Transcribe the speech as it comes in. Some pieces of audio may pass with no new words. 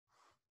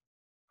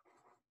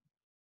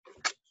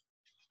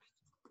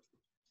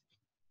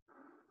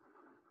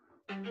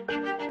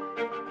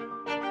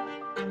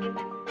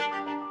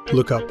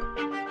Look up.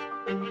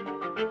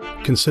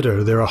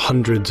 Consider there are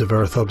hundreds of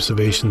Earth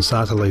observation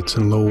satellites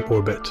in low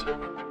orbit.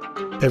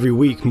 Every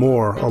week,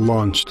 more are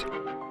launched.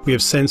 We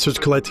have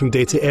sensors collecting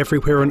data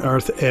everywhere on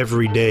Earth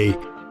every day,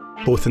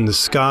 both in the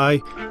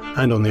sky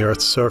and on the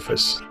Earth's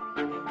surface.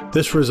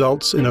 This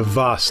results in a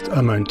vast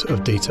amount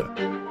of data.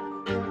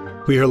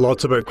 We hear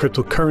lots about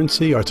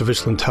cryptocurrency,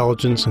 artificial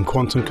intelligence, and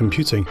quantum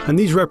computing, and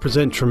these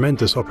represent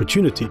tremendous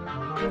opportunity.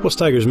 What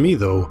staggers me,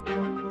 though,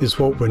 is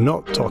what we're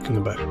not talking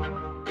about.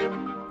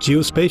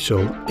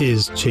 Geospatial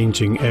is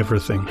changing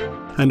everything,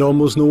 and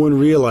almost no one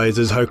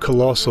realizes how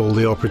colossal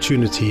the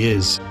opportunity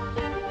is.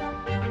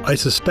 I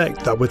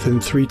suspect that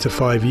within 3 to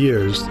 5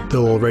 years,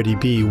 there'll already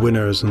be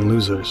winners and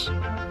losers.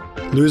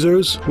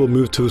 Losers will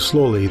move too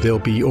slowly, they'll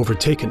be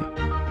overtaken.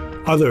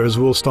 Others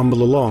will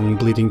stumble along,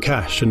 bleeding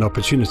cash and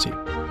opportunity.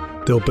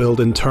 They'll build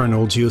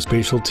internal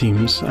geospatial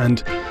teams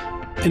and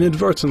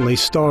inadvertently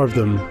starve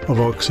them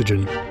of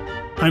oxygen.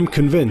 I'm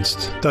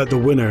convinced that the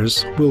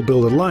winners will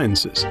build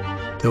alliances.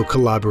 They'll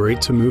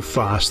collaborate to move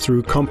fast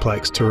through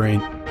complex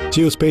terrain.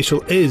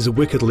 Geospatial is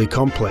wickedly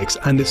complex,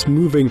 and it's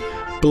moving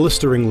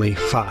blisteringly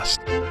fast.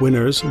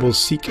 Winners will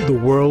seek the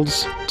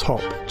world's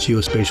top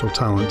geospatial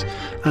talent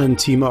and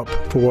team up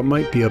for what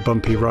might be a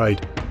bumpy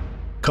ride.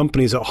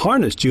 Companies that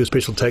harness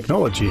geospatial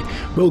technology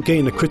will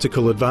gain a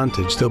critical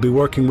advantage. They'll be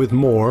working with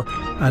more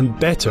and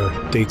better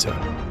data.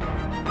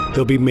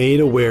 They'll be made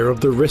aware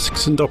of the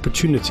risks and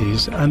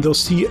opportunities, and they'll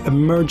see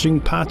emerging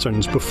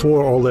patterns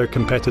before all their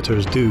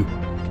competitors do.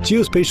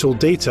 Geospatial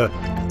data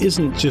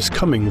isn't just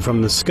coming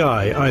from the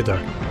sky either.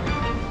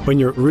 When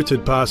you're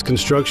routed past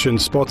construction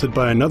spotted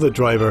by another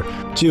driver,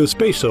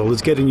 geospatial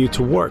is getting you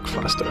to work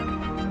faster.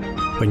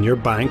 When your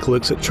bank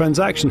looks at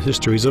transaction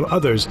histories of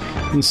others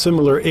in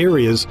similar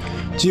areas,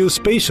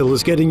 geospatial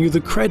is getting you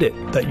the credit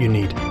that you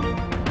need.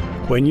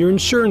 When your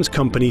insurance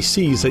company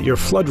sees that your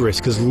flood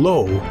risk is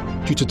low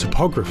due to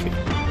topography,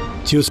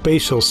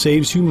 geospatial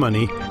saves you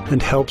money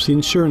and helps the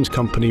insurance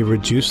company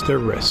reduce their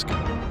risk.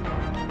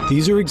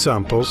 These are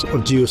examples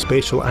of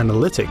geospatial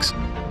analytics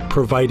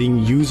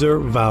providing user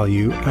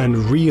value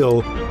and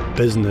real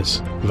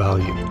business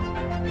value.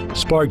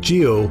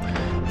 SparkGeo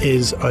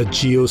is a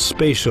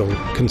geospatial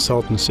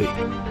consultancy.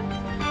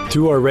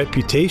 Through our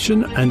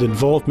reputation and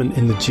involvement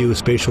in the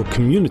geospatial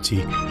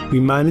community, we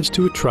manage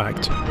to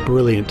attract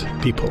brilliant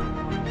people.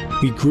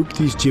 We group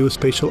these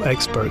geospatial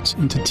experts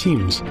into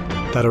teams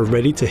that are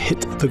ready to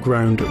hit the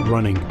ground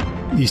running.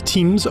 These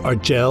teams are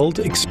gelled,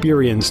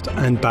 experienced,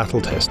 and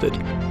battle-tested.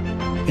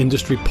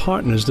 Industry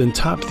partners then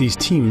tap these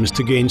teams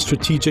to gain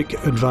strategic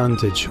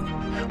advantage.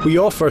 We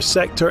offer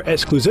sector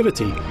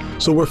exclusivity,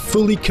 so we're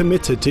fully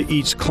committed to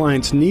each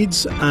client's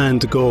needs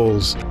and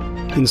goals.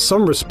 In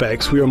some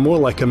respects, we are more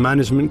like a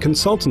management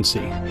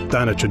consultancy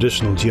than a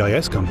traditional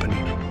GIS company.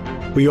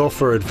 We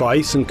offer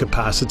advice and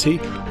capacity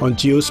on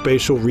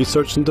geospatial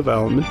research and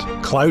development,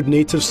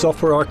 cloud-native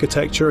software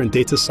architecture, and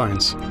data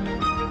science.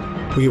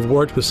 We have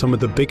worked with some of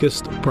the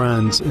biggest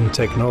brands in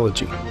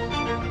technology.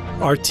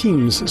 Our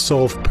teams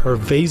solve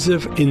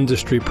pervasive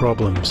industry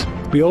problems.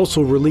 We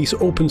also release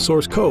open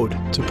source code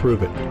to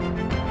prove it.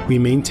 We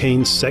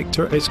maintain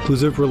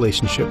sector-exclusive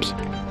relationships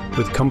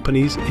with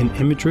companies in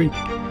imagery,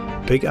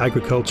 big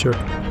agriculture,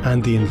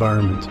 and the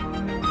environment.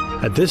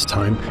 At this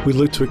time, we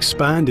look to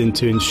expand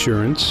into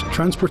insurance,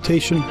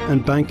 transportation,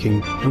 and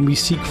banking, and we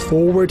seek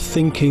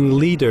forward-thinking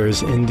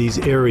leaders in these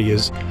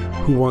areas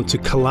who want to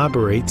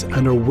collaborate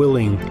and are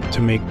willing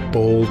to make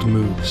bold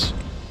moves.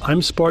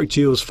 I'm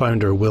SparkGeo's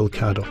founder, Will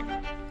Cadell.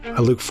 I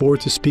look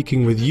forward to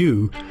speaking with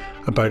you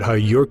about how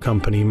your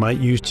company might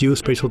use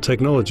geospatial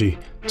technology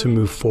to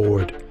move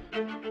forward.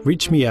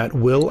 Reach me at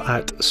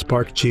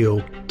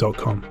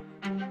will@sparkgeo.com.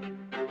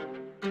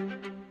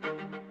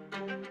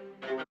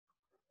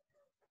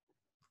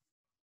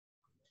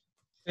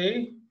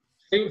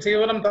 See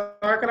what I'm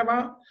talking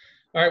about?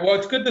 All right, well,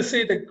 it's good to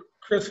see that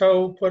Chris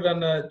Ho put on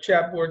the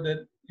chat board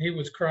that he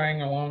was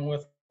crying along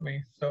with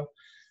me. So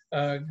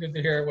good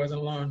to hear I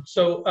wasn't alone.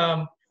 So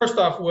first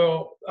off,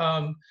 Will,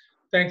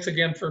 thanks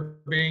again for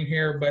being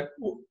here. But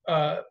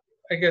I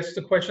guess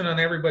the question on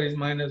everybody's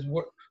mind is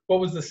what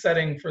was the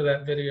setting for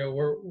that video?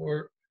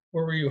 Where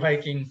were you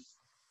hiking?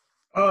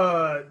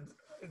 30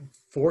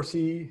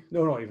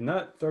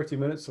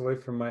 minutes away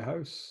from my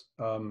house,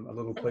 a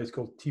little place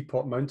called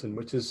Teapot Mountain,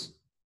 which is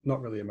not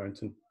really a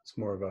mountain. It's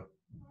more of a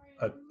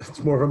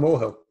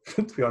molehill,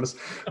 to be honest.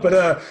 But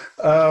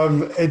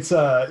it's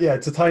a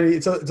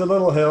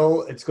little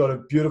hill. It's got a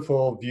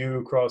beautiful view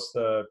across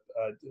the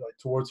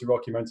towards the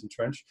Rocky Mountain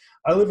Trench.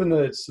 I live in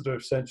the sort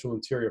of central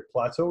interior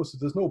plateau, so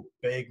there's no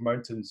big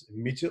mountains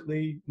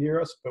immediately near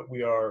us, but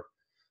we are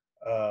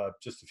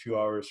just a few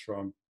hours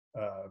from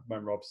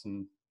Mount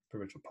Robson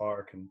Provincial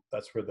Park, and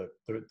that's where the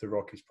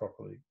Rockies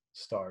properly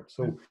start.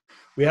 So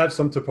we have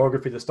some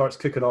topography that starts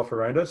kicking off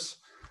around us,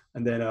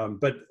 and then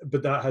but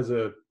that has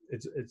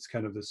it's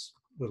kind of this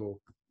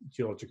little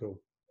geological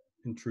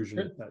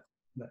intrusion that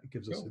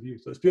gives us a view.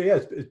 So it's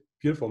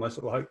beautiful, nice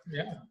little hike.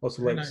 Yeah, lots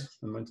of lakes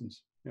and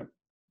mountains. Yeah.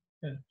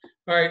 Yeah.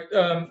 All right.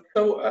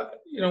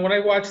 When I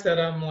watched that,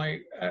 I'm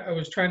like, I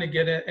was trying to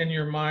get it in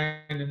your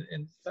mind,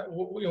 and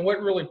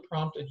what really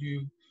prompted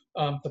you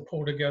to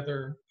pull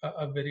together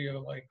a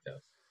video like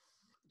this?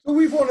 So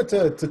we've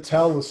wanted to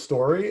tell the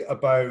story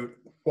about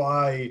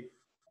why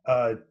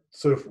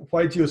sort of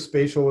why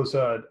geospatial is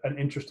an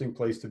interesting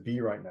place to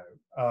be right now.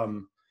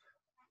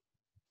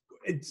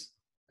 It's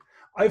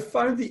I've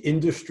found the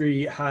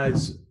industry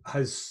has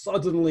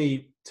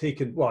suddenly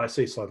taken, well, I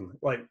say suddenly,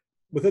 like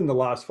within the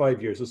last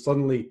 5 years, has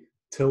suddenly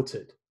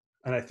tilted,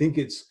 and I think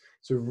it's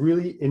a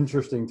really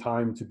interesting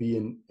time to be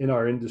in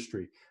our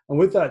industry. And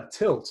with that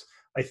tilt,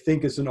 I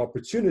think it's an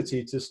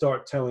opportunity to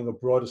start telling a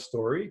broader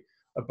story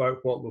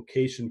about what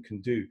location can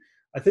do.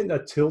 I think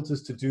that tilt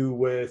is to do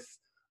with,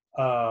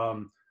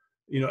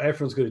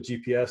 everyone's got a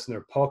GPS in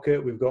their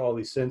pocket. We've got all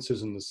these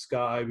sensors in the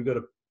sky. We've got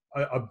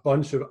a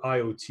bunch of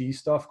IoT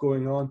stuff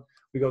going on.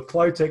 We got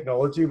cloud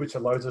technology, which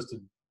allows us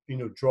to,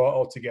 draw it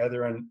all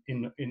together and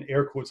in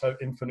air quotes have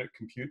infinite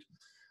compute.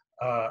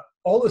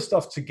 All this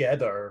stuff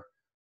together,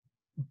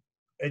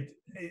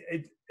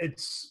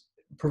 it's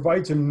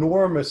provides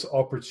enormous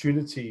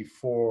opportunity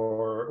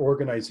for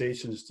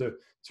organizations to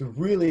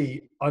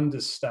really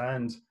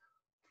understand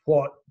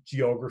what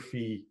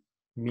geography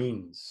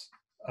means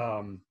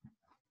on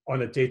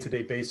a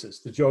day-to-day basis.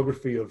 The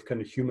geography of kind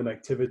of human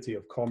activity,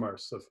 of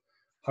commerce, of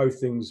how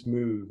things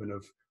move, and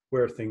of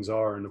where things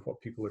are, and of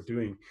what people are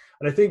doing.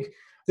 And I think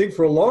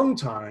for a long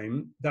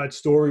time that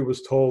story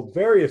was told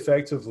very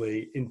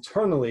effectively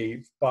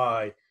internally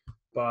by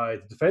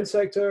the defense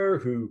sector,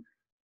 who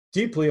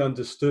deeply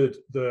understood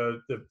the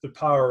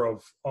power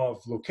of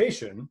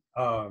location.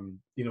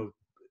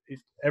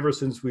 Ever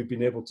since we've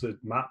been able to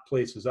map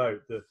places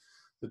out, the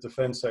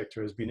defense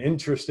sector has been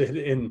interested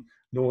in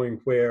knowing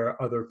where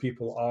other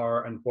people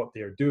are and what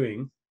they are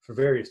doing for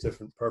various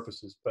different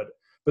purposes. But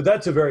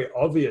that's a very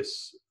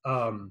obvious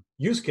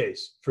use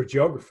case for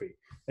geography.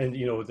 And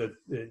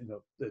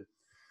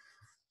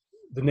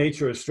the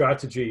nature of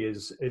strategy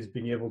is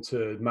being able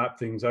to map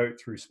things out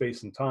through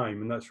space and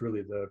time, and that's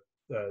really the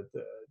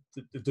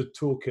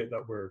toolkit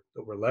that we're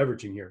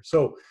leveraging here.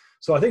 So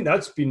I think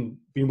that's been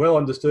well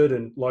understood,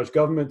 and large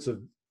governments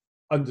have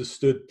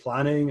understood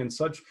planning and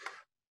such.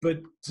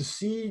 But to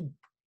see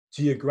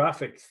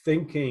geographic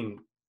thinking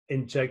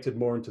injected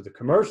more into the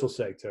commercial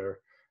sector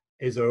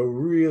is a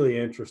really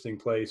interesting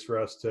place for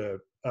us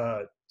to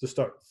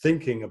start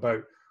thinking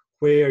about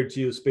where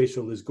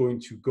geospatial is going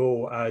to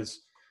go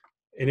as,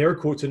 in air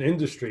quotes, an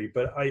industry.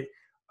 But I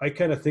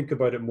kind of think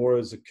about it more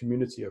as a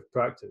community of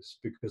practice,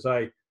 because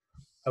I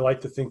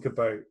like to think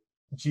about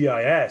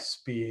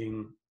GIS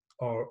being,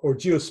 or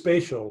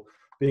geospatial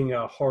being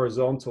a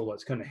horizontal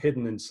that's kind of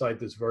hidden inside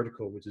this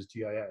vertical, which is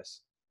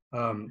GIS.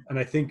 And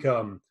I think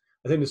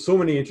there's so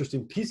many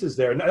interesting pieces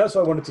there. And that's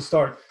why I wanted to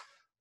start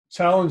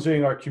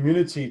challenging our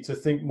community to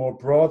think more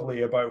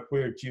broadly about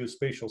where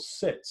geospatial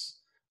sits,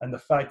 and the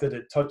fact that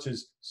it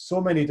touches so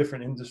many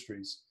different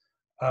industries.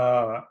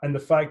 And the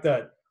fact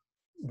that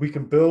we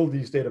can build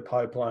these data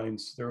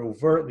pipelines, they're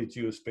overtly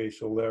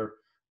geospatial,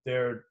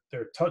 they're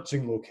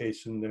touching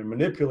location, they're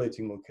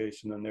manipulating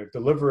location, and they're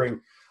delivering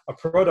a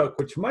product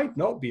which might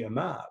not be a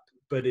map,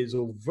 but is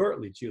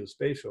overtly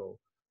geospatial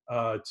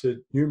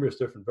to numerous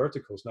different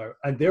verticals now,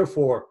 and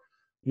therefore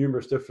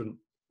numerous different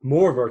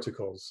more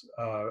verticals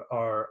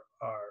are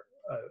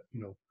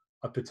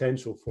a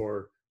potential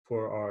for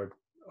our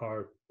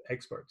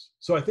experts.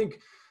 So I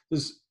think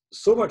there's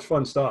so much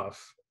fun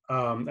stuff,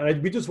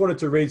 and we just wanted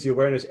to raise the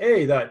awareness,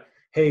 that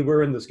hey,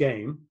 we're in this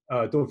game.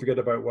 Don't forget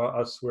about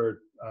us.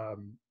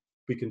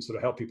 We can sort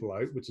of help people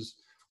out, which is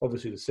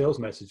obviously the sales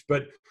message,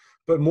 but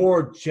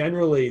more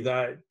generally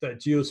that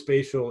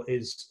geospatial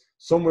is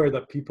somewhere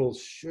that people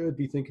should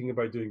be thinking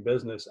about doing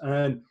business,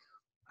 and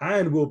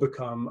will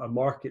become a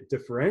market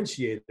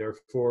differentiator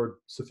for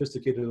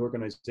sophisticated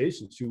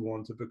organizations who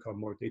want to become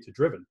more data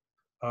driven.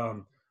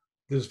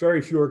 There's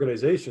very few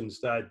organizations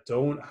that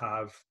don't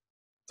have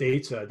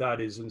data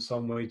that is in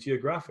some way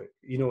geographic.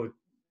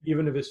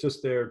 Even if it's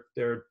just their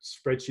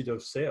spreadsheet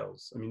of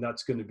sales, I mean,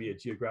 that's going to be a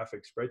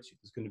geographic spreadsheet.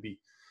 It's going to be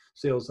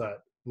sales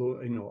that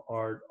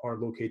are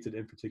located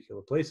in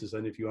particular places,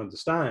 and if you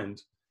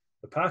understand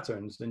the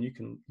patterns, then you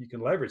can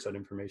leverage that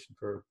information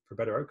for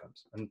better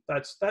outcomes. And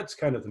that's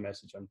kind of the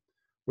message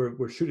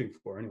we're shooting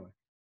for anyway.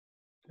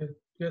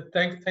 Good.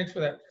 Thanks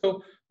for that.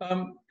 So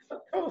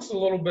tell us a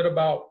little bit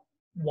about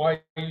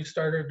why you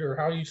started, or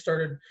how you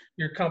started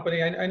your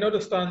company. I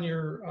noticed on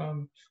your,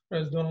 I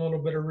was doing a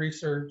little bit of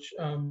research,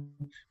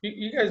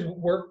 you guys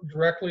work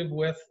directly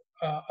with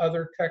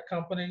other tech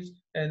companies,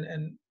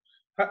 and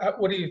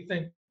what do you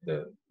think,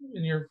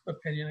 in your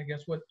opinion, I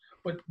guess, what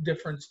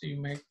difference do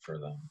you make for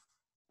them?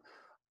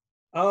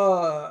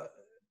 So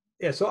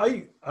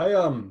I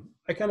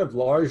kind of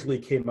largely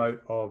came out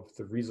of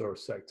the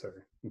resource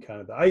sector in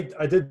Canada.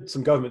 I did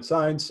some government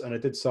science, and I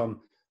did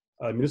some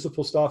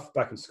municipal stuff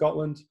back in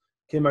Scotland.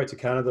 Came out to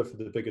Canada for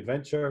the big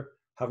adventure.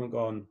 Haven't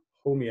gone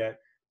home yet.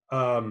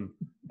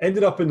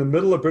 Ended up in the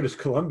middle of British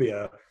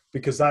Columbia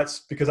because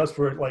that's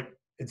where, like,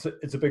 it's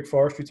a big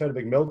forestry town, a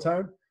big mill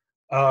town.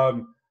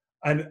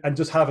 and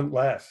just haven't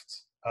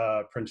left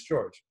Prince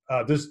George.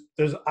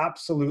 There's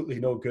absolutely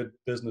no good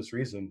business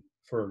reason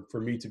for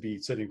me to be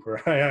sitting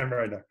where I am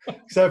right now,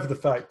 except for the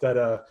fact that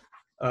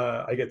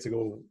I get to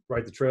go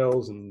ride the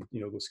trails and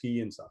go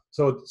ski and stuff.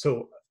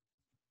 So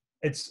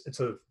it's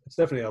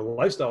definitely a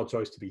lifestyle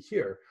choice to be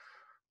here.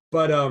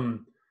 But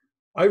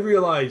I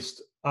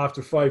realized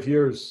after 5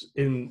 years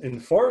in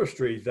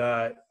forestry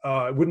that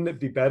wouldn't it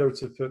be better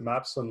to put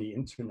maps on the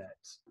internet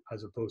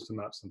as opposed to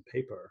maps on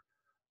paper?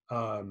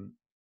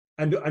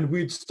 And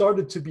we'd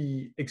started to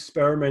be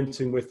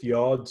experimenting with the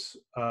odd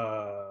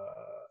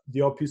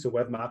piece of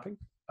web mapping,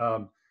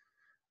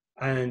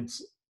 and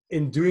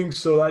in doing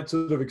so, that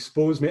sort of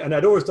exposed me. And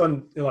I'd always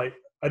done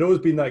I'd always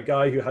been that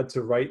guy who had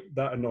to write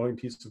that annoying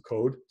piece of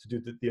code to do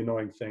the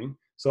annoying thing.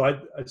 So I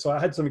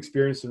had some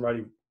experience in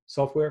writing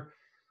software.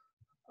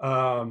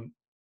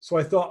 So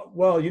I thought,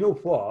 well, you know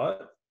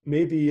what?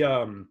 Maybe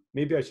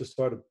I should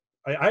start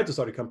I had to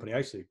start a company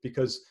actually,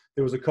 because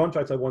there was a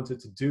contract I wanted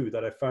to do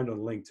that I found on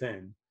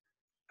LinkedIn,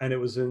 and it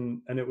was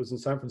in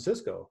San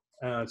Francisco.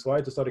 So I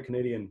had to start a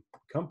Canadian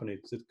company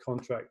to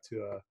contract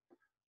to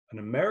an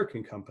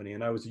American company,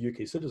 and I was a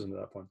UK citizen at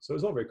that point. So it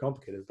was all very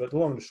complicated. But the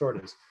long and the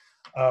short is,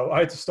 I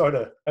had to start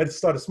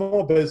a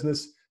small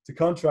business to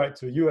contract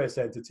to a US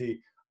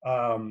entity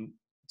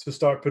to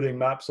start putting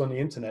maps on the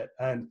internet.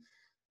 And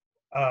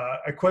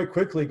I quite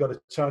quickly got a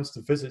chance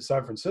to visit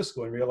San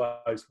Francisco and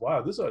realized,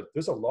 wow, there's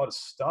a lot of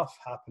stuff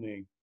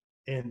happening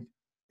in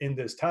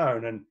this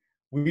town, and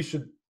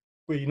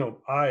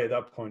at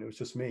that point, it was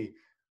just me.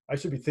 I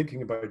should be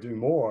thinking about doing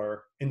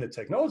more in the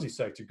technology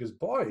sector, because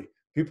boy,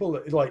 people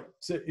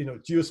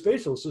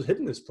geospatial is just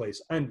hitting this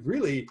place, and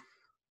really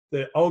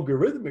the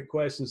algorithmic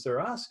questions they're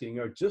asking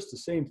are just the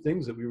same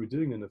things that we were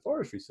doing in the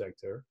forestry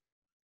sector,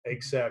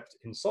 except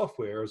in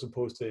software as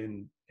opposed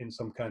to in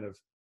some kind of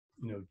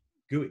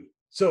GUI.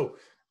 So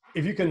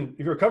if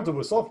you're comfortable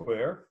with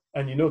software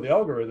and you know the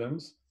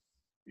algorithms,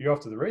 you're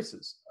off to the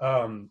races.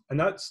 And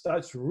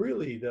that's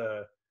really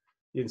the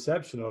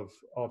inception of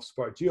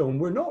SparkGeo. And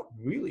we're not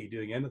really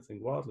doing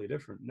anything wildly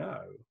different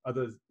now,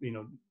 other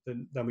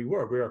than we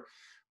were.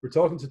 We're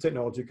talking to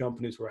technology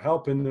companies. We're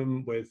helping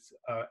them with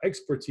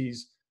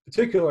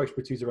particular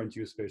expertise around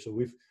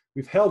geospatial.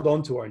 We've held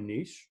on to our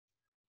niche,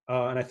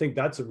 and I think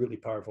that's a really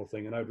powerful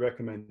thing. And I'd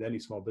recommend any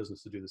small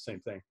business to do the same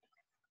thing.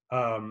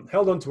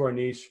 Held on to our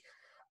niche,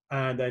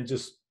 and then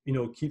just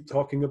keep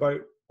talking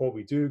about what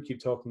we do,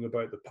 keep talking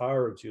about the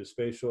power of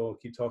geospatial,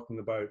 keep talking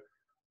about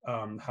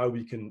how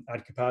we can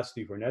add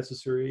capacity where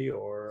necessary,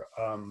 or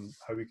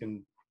how we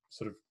can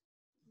sort of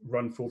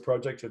run full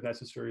projects if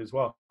necessary as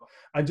well,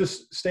 and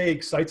just stay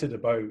excited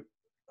about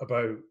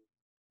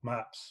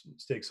maps,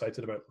 stay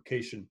excited about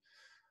location,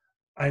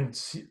 and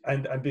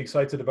be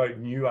excited about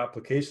new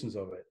applications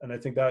of it. And I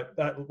think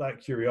that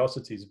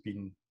curiosity has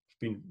been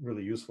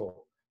really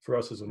useful for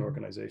us as an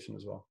organization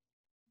as well.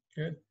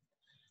 Good.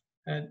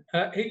 And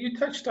you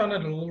touched on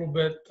it a little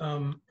bit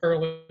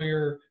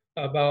earlier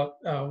about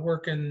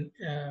working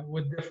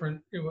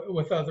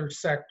with other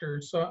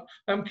sectors. So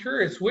I'm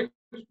curious, which,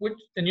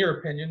 in your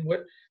opinion,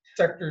 what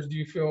sectors do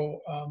you feel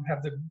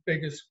have the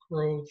biggest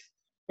growth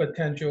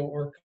potential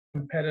or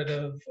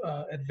competitive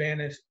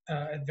advantage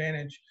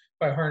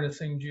by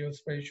harnessing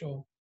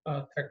geospatial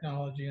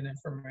technology and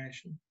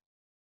information?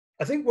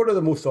 I think one of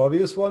the most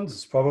obvious ones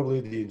is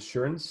probably the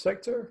insurance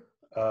sector.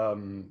 I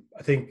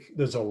think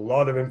there's a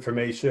lot of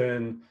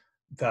information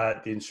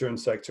that the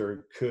insurance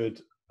sector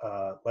could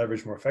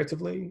leverage more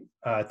effectively.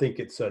 I think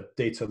it's a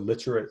data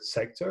literate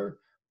sector,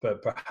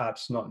 but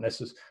perhaps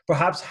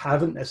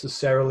haven't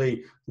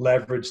necessarily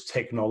leveraged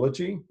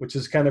technology, which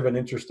is kind of an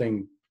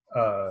interesting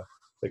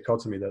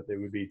dichotomy, that they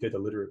would be data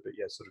literate, but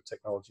yet sort of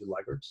technology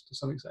laggards to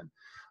some extent.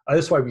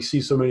 That's why we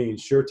see so many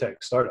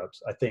insurtech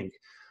startups, I think.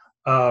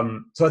 So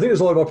I think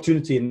there's a lot of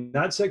opportunity in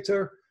that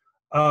sector.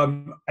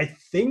 I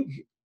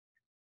think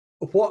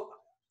what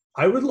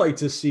I would like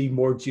to see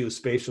more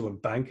geospatial in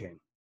banking.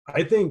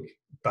 I think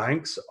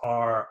banks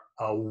are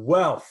a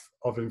wealth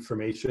of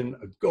information,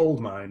 a gold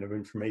mine of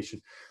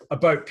information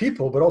about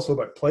people, but also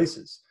about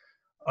places.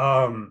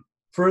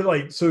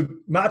 So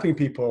mapping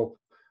people,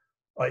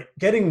 like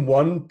getting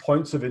one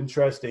points of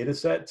interest data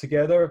set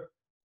together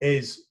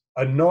is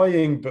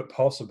annoying but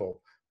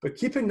possible. But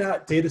keeping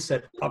that data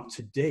set up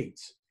to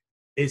date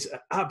is an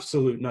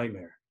absolute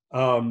nightmare.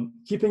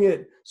 Keeping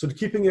it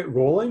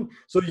rolling,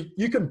 so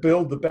you can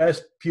build the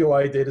best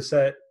POI data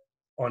set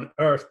on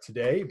earth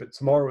today, but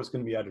tomorrow it's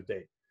going to be out of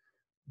date.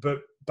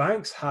 But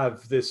banks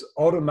have this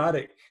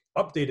automatic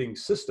updating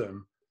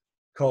system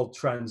called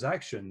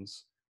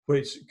transactions,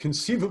 which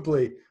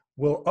conceivably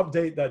will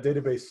update that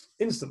database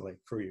instantly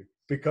for you,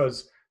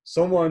 because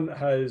someone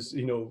has,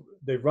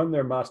 they run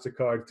their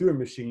MasterCard through a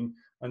machine,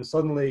 and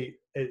suddenly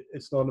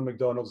it's not a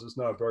McDonald's, it's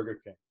now a Burger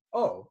King.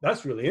 Oh,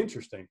 that's really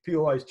interesting.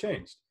 POI's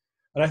changed.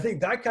 And I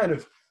think that kind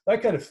of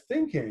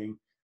thinking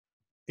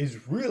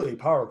is really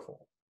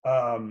powerful.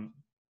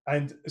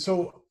 And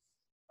so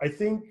I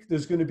think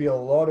there's going to be a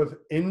lot of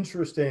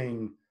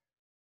interesting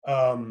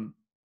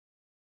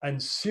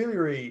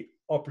ancillary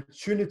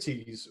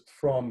opportunities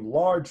from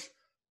large,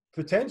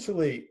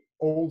 potentially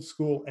old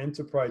school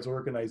enterprise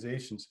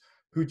organizations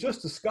who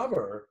just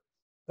discover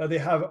that they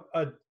have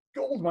a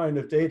gold mine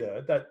of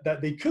data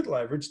that they could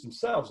leverage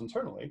themselves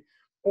internally,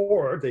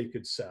 or they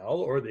could sell,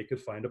 or they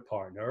could find a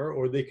partner,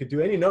 or they could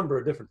do any number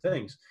of different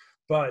things.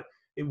 But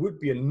it would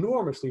be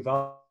enormously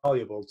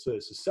valuable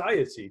to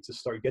society to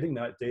start getting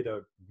that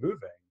data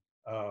moving.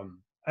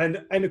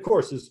 And of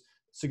course, there's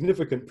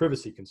significant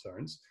privacy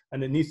concerns,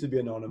 and it needs to be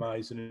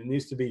anonymized, and it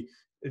needs to be,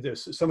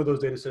 some of those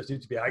data sets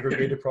need to be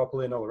aggregated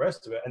properly and all the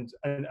rest of it,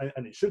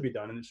 and it should be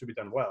done, and it should be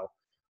done well.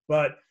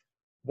 But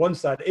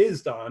once that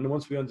is done,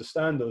 once we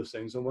understand those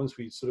things, and once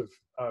we sort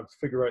of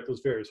figure out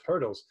those various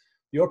hurdles,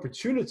 the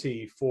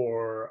opportunity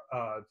for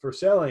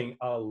selling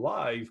a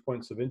live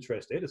points of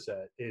interest data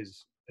set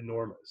is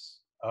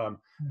enormous.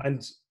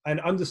 And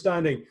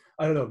understanding,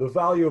 I don't know, the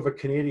value of a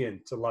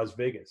Canadian to Las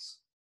Vegas,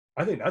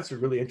 I think that's a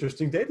really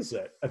interesting data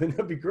set. I think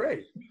that'd be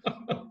great.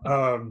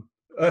 I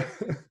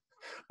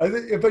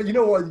think, but you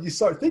know what, you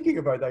start thinking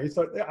about that, you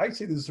start,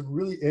 actually there's some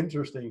really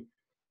interesting,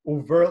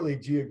 overtly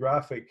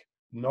geographic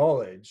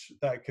knowledge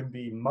that can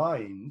be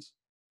mined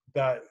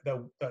that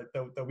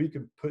we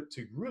can put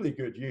to really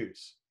good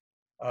use.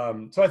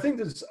 So I think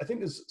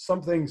there's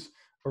some things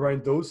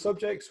around those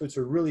subjects which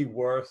are really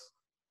worth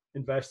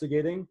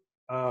investigating.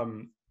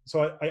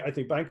 So I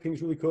think banking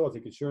is really cool. I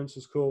think insurance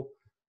is cool.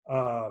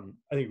 I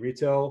think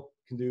retail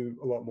can do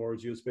a lot more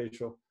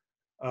geospatial.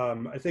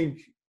 I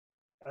think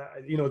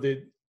you know,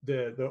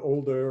 the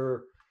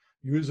older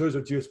users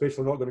of geospatial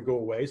are not going to go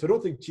away. So I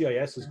don't think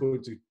GIS is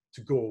going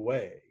to go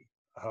away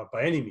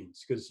by any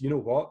means, because you know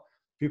what,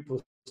 people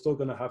are still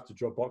going to have to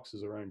draw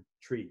boxes around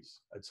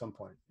trees at some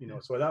point. You know,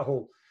 so that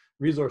whole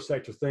resource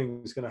sector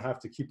thing is going to have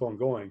to keep on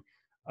going.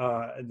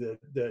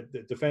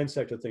 The defense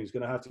sector thing is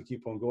going to have to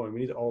keep on going. We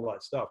need all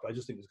that stuff. I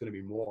just think there's going to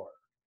be more,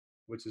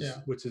 which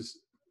is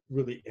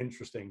really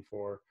interesting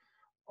for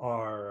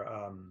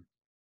our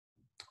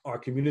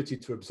community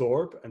to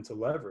absorb and to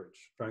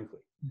leverage, frankly.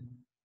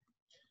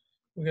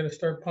 We got to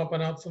start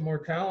pumping out some more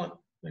talent,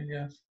 I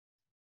guess.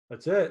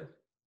 That's it.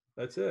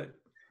 That's it.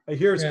 I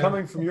hear it's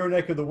coming from your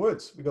neck of the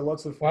woods. We got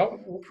lots of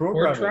programming.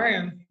 We're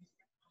trying.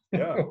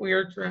 Yeah, we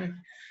are trying.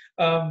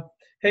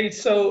 Hey,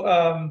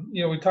 so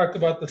you know, we talked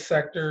about the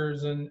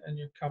sectors and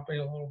your company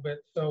a little bit.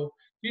 So,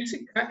 do you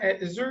see,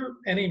 is there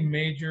any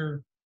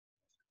major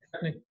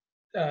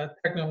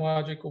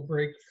technological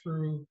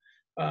breakthrough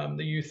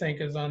that you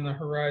think is on the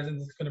horizon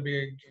that's going to be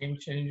a game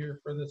changer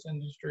for this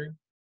industry?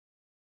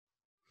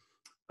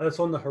 That's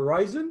on the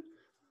horizon.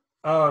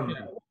 And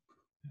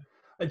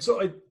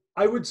so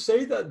I would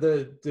say that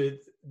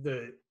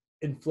the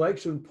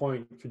inflection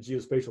point for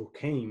geospatial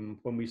came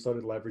when we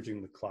started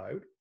leveraging the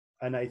cloud.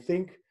 And I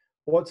think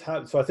what's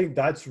happened, so I think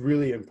that's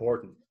really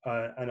important.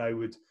 And I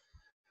would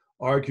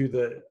argue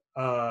that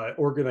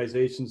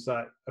organizations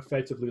that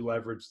effectively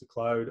leverage the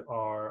cloud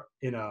are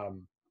in a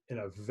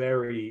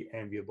very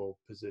enviable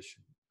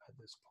position at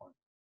this point.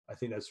 I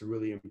think that's a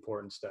really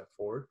important step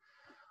forward.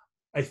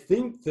 I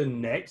think the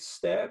next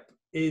step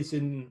is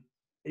in,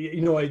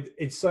 you know,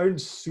 it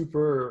sounds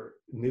super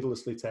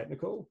needlessly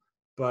technical,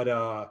 but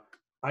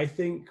I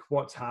think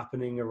what's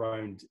happening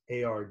around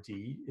ARD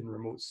in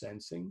remote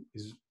sensing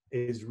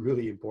is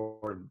really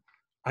important.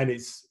 And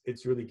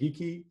it's really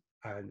geeky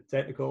and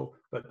technical,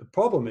 but the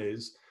problem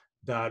is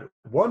that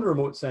one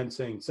remote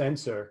sensing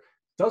sensor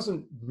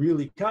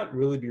can't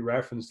really be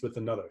referenced with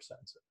another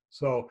sensor.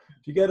 So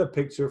if you get a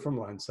picture from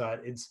Landsat,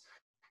 it's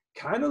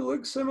kind of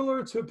looks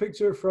similar to a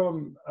picture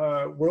from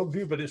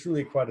Worldview, but it's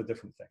really quite a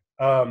different thing.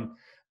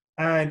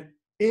 And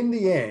in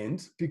the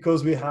end,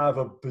 because we have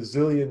a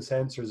bazillion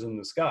sensors in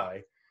the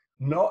sky,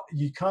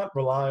 you can't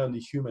rely on the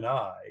human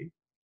eye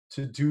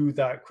to do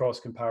that cross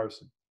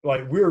comparison.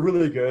 Like, we're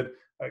really good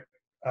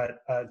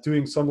at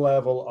doing some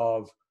level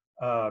of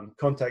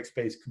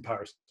context-based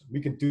comparison.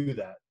 We can do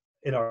that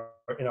in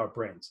our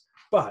brains.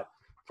 But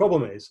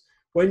problem is,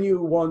 when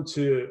you want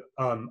to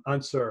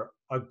answer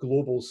a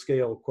global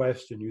scale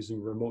question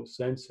using remote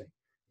sensing,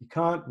 you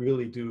can't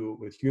really do it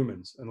with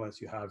humans unless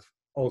you have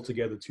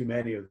altogether too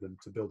many of them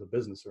to build a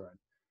business around.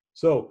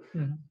 So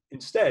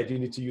instead, you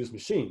need to use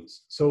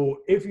machines.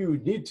 So if you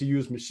need to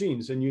use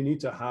machines, then you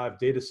need to have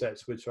data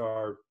sets which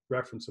are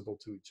referenceable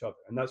to each other.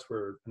 And that's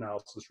where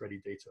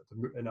analysis-ready data,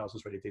 the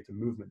analysis-ready data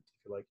movement,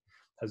 if you like,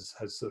 has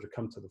sort of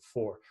come to the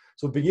fore.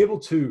 So being able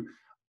to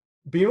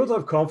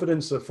have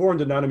confidence that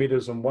 400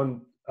 nanometers on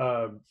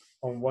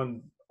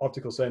one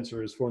optical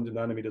sensor is 400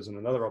 nanometers on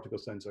another optical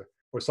sensor,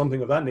 or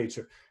something of that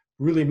nature,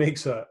 really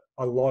makes a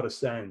lot of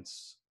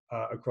sense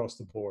across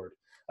the board.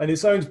 And it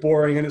sounds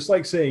boring, and it's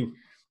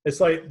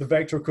like the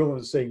vector equivalent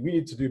of saying we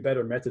need to do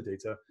better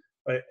metadata.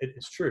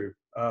 It's true.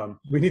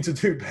 We need to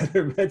do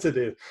better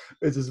metadata.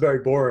 It is very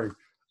boring.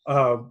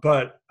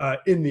 But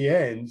in the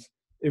end,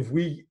 if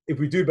we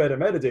do better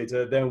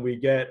metadata, then we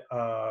get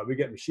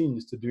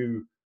machines to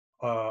do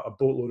a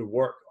boatload of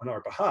work on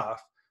our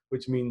behalf,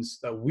 which means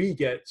that we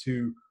get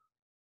to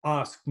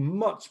ask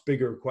much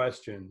bigger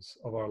questions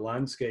of our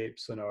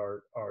landscapes and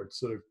our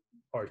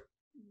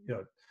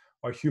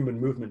human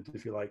movement,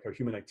 if you like, our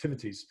human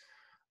activities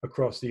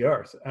across the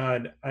earth.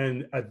 And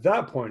at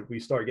that point, we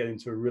start getting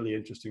to a really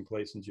interesting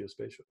place in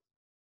geospatial.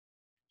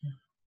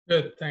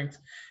 Good, thanks.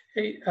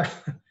 Hey,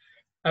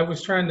 I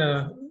was trying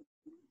to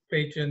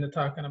bait you into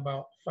talking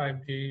about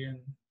 5G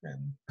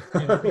and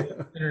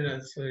the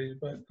internet cities,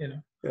 but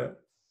yeah,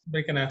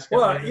 they can ask it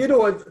well, later. you know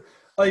what,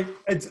 like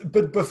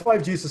but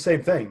 5G is the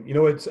same thing. You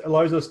know, it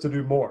allows us to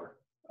do more.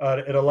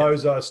 It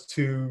allows us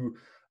to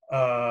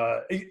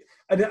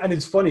and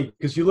it's funny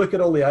because you look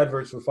at all the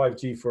adverts for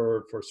 5G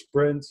for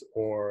Sprint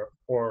or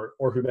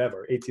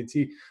whomever,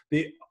 AT&T,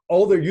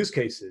 all their use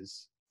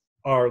cases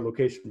are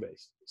location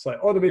based. It's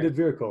like automated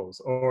vehicles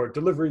or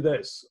delivery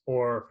this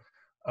or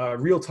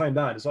real-time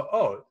that. It's like,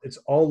 oh, it's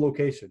all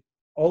location.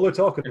 All they're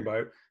talking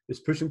about is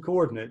pushing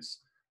coordinates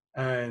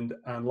and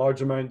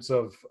large amounts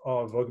of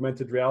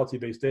augmented reality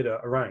based data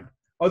around.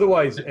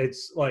 Otherwise,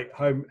 it's like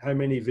how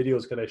many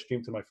videos can I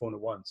stream to my phone at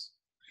once?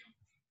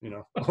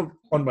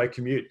 On my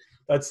commute.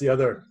 That's the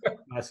other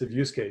massive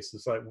use case.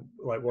 It's like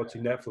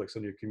watching Netflix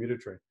on your commuter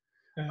train.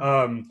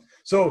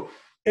 So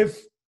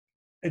if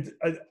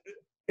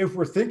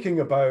we're thinking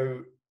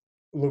about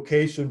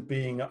location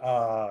being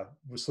a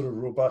sort of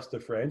robust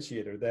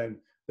differentiator,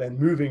 then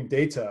moving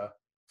data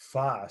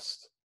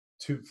fast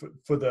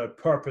for the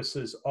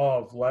purposes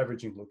of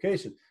leveraging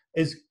location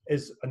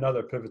is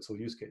another pivotal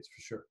use case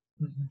for sure.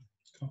 Mm-hmm.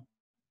 Cool.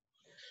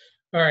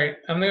 All right,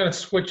 I'm going to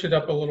switch it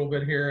up a little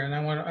bit here, and I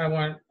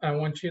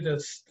want you to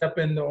step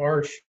into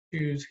our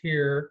shoes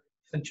here,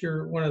 since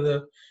you're one of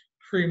the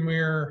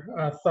premier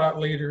thought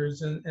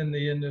leaders in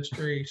the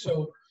industry.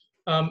 So,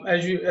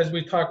 as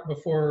we talked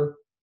before,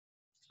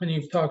 and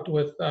you've talked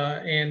with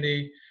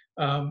Andy,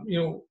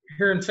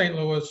 here in St.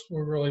 Louis,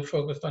 we're really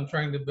focused on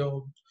trying to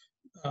build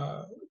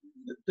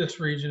this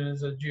region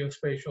as a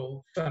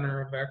geospatial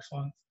center of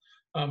excellence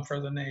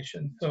for the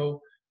nation.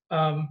 So.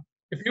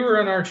 If you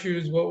were in our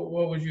shoes, what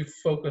would you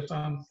focus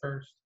on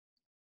first?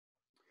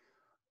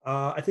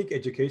 I think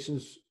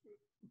education's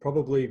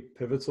probably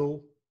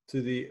pivotal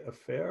to the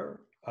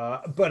affair.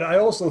 But I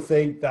also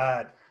think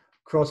that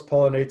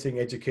cross-pollinating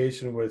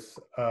education with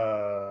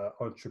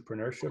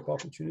entrepreneurship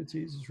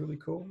opportunities is really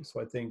cool. So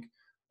I think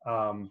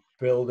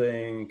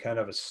building kind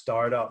of a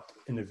startup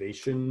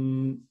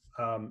innovation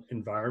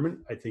environment,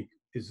 I think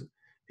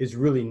is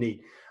really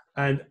neat.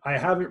 And I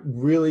haven't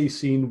really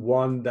seen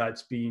one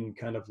that's been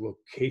kind of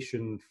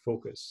location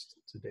focused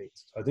to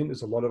date. I think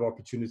there's a lot of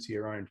opportunity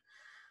around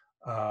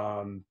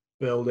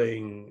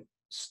building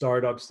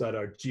startups that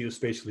are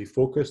geospatially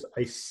focused.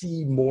 I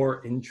see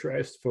more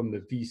interest from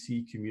the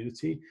VC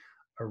community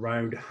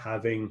around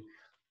having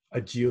a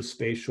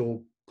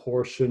geospatial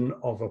portion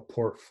of a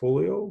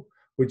portfolio,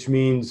 which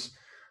means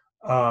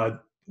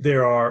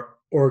there are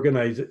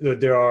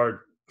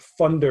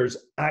funders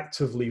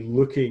actively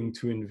looking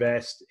to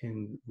invest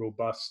in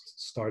robust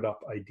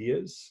startup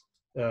ideas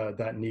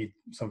that need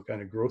some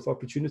kind of growth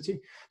opportunity.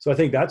 So I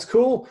think that's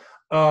cool.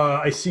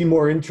 I see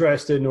more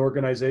interest in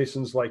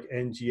organizations like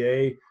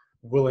NGA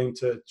willing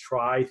to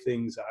try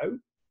things out,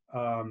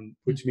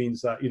 which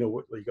means that, you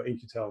got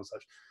Incutel and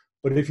such.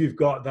 But if you've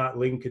got that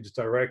linkage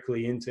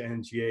directly into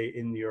NGA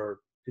in your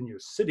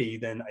city,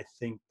 then I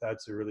think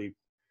that's a really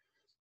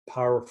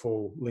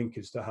powerful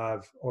linkage to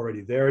have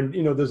already there. And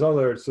there's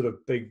other sort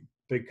of big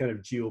kind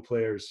of geo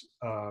players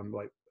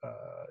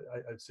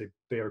I'd say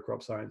Bayer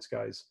Crop Science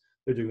guys.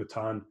 They're doing a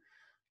ton.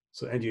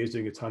 So NGA is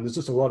doing a ton. There's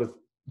just a lot of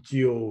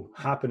geo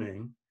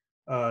happening.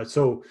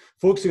 So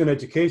focusing on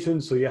education,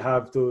 so you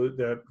have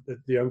the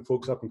young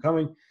folks up and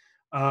coming,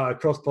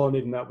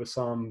 cross-pollinating that with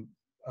some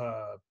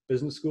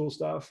business school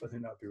stuff. I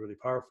think that would be really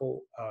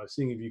powerful.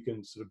 Seeing if you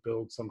can sort of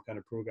build some kind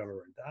of program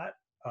around that.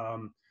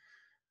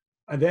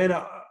 And then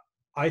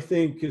I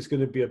think it's going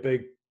to be a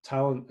big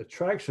talent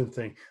attraction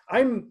thing.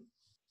 I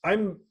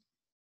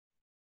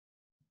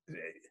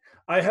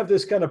have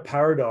this kind of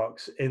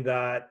paradox in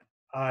that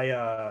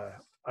I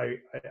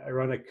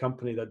run a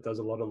company that does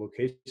a lot of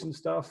location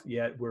stuff,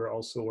 yet we're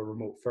also a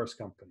remote first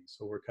company.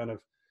 So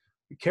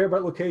we care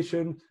about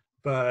location,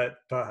 but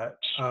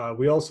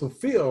we also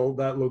feel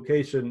that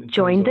location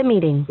Join the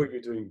meeting. What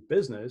you're doing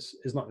business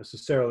is not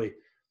necessarily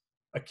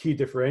a key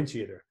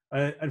differentiator.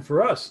 And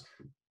for us,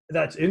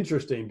 that's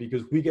interesting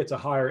because we get to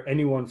hire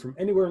anyone from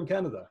anywhere in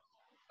Canada,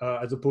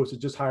 as opposed to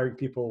just hiring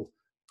people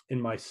in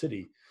my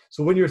city.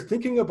 So when you're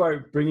thinking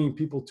about bringing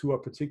people to a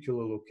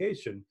particular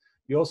location,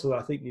 you also,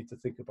 I think, need to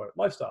think about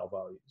lifestyle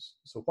values.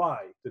 So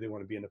why do they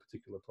want to be in a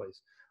particular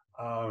place?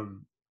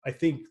 I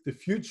think the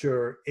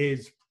future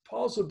is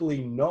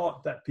possibly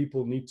not that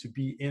people need to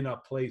be in a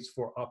place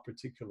for a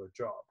particular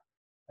job.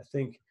 I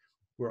think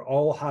we're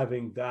all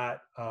having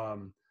that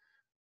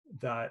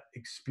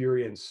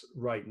experience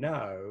right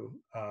now.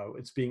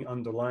 It's being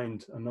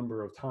underlined a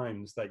number of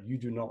times that you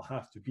do not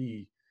have to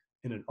be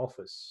in an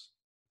office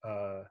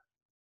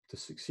to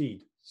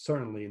succeed,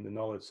 certainly in the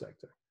knowledge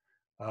sector.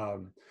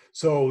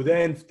 So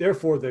then,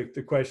 therefore,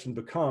 the question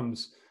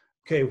becomes,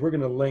 okay, we're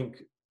going to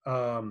link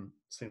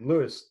St.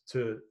 Louis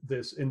to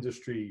this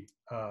industry,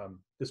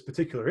 this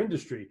particular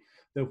industry.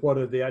 then what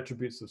are the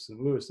attributes of St.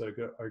 Louis that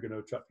are going to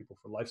attract people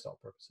for lifestyle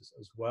purposes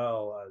as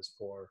well as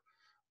for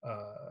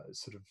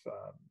sort of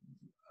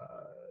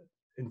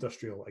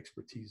industrial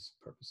expertise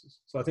purposes?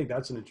 So I think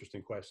that's an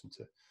interesting question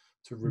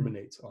to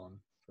ruminate on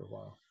for a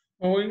while.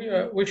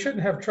 Well, we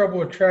shouldn't have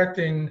trouble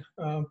attracting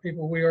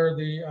people. We are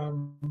the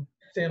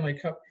Stanley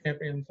Cup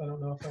champions. I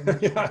don't know if I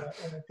mentioned that.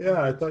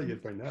 Yeah, I thought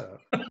you'd bring that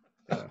up.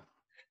 Yeah.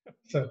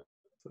 So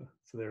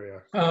there we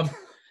are.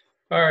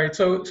 All right.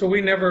 So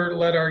we never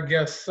let our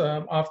guests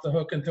off the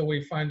hook until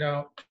we find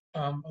out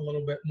a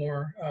little bit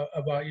more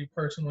about you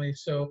personally.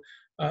 So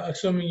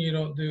assuming you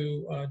don't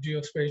do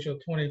geospatial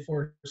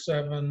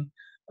 24/7,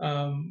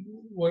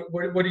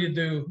 what do you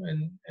do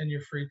in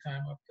your free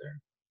time up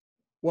there?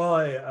 Well,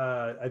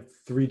 I have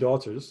 3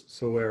 daughters,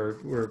 so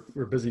we're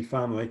a busy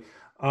family.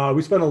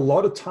 We spend a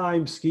lot of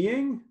time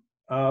skiing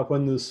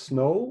when there's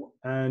snow,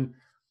 and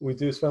we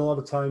do spend a lot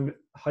of time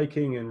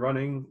hiking and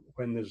running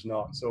when there's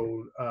not.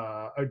 So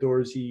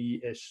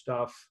outdoorsy-ish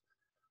stuff,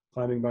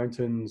 climbing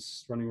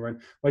mountains, running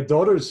around. My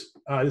daughters,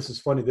 this is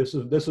funny. This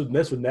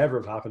would never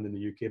have happened in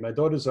the UK. My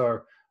daughters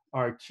are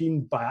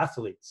keen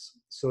biathletes,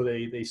 so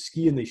they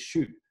ski and they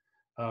shoot.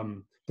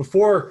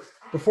 Before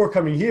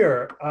coming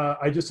here,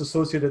 I just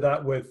associated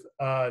that with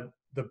the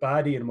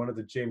baddie in one of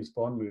the James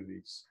Bond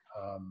movies,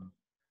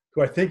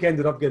 who I think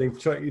ended up getting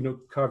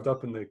carved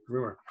up in the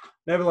groomer.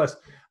 Nevertheless,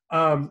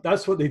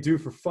 that's what they do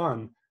for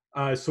fun.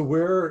 So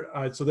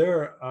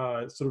they're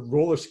sort of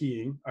roller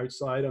skiing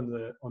outside on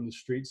the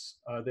streets.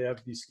 They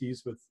have these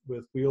skis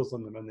with wheels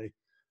on them, and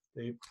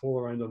they pull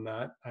around on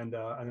that, and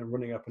then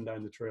running up and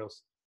down the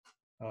trails.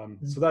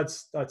 So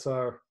that's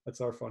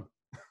our fun.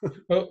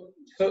 Well,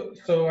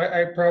 so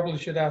I probably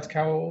should ask,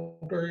 how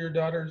old are your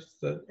daughters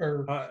that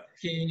are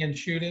skiing and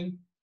shooting?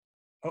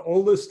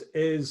 Oldest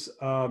is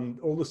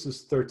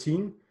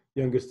 13,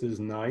 youngest is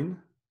 9.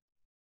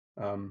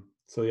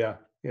 So yeah,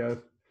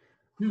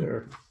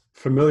 they're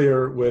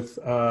familiar with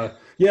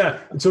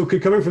So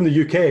coming from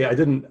the UK, I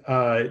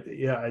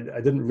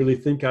didn't really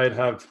think I'd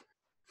have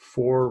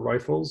 4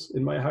 rifles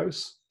in my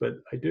house,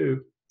 but I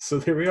do. So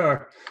there we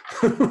are.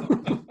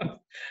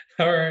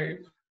 All right.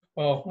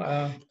 Well,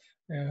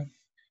 yeah,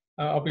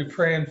 I'll be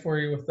praying for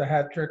you with the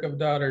hat trick of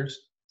daughters.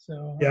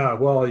 So yeah,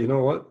 well, you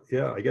know what?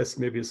 Yeah, I guess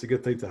maybe it's a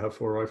good thing to have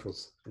 4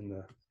 rifles in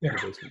the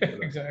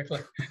basement. Exactly.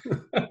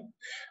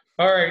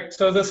 All right.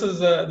 So this is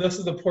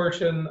the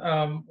portion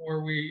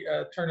where we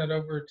turn it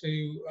over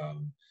to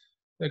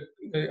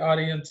the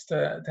audience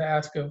to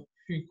ask a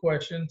few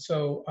questions.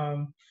 So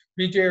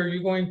BJ, are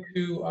you going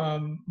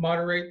to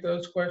moderate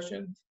those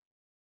questions?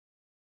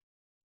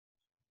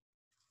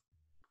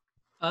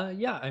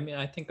 Yeah, I mean,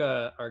 I think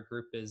our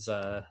group is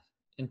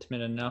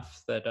intimate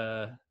enough that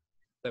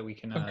we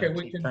can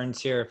take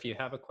turns here. If you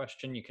have a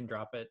question, you can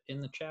drop it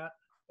in the chat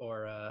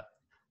or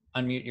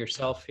unmute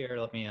yourself here.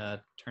 Let me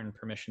turn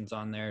permissions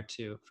on there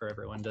for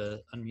everyone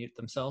to unmute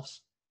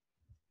themselves.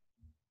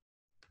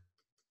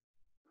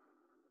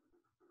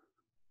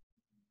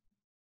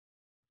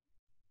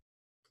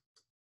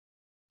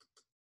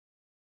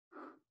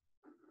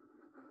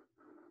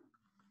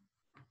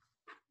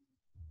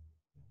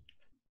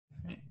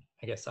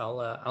 I guess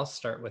I'll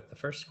start with the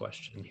first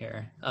question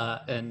here.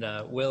 And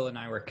Will and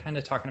I were kind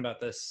of talking about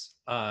this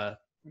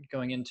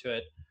going into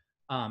it.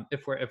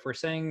 If we're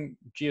saying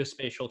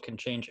geospatial can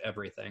change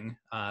everything,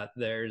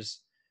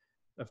 there's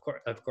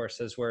of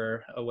course, as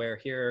we're aware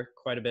here,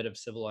 quite a bit of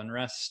civil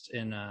unrest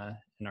in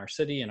our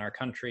city, in our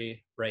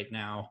country right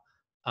now,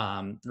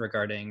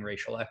 regarding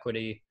racial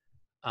equity.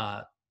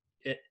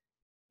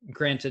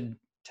 Granted,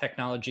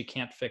 technology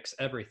can't fix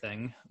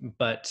everything,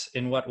 but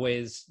in what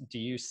ways do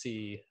you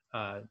see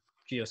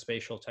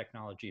geospatial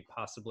technology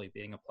possibly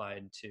being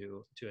applied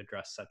to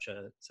address such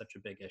a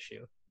big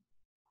issue?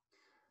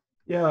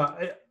 Yeah,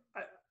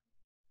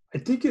 I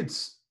think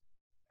it's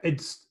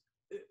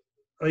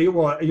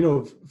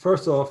well,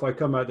 first off, I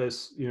come at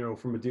this,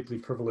 from a deeply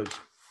privileged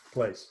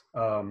place.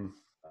 I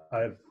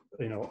have,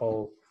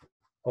 all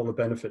the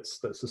benefits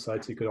that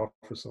society could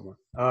offer someone.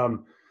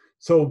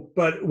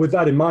 But with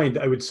that in mind,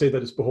 I would say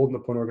that it's beholden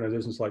upon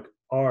organizations like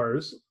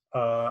ours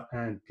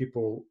and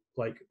people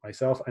like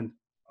myself and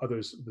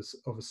others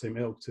of the same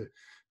ilk to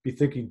be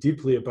thinking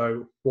deeply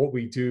about what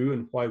we do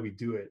and why we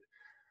do it.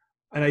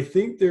 And I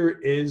think there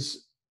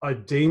is a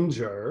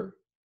danger,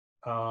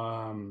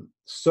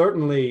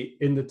 certainly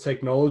in the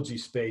technology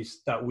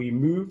space, that we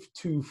move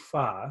too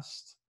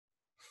fast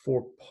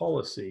for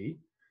policy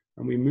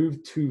and we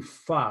move too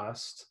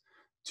fast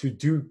to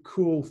do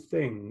cool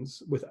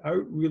things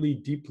without really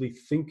deeply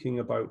thinking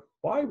about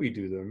why we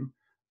do them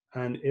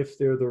and if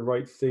they're the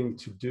right thing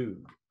to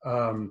do.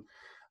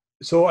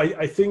 So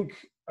I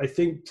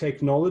think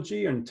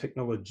technology and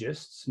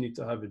technologists need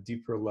to have a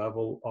deeper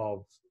level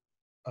of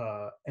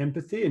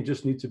empathy and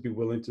just need to be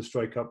willing to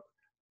strike up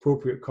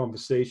appropriate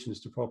conversations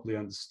to properly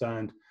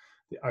understand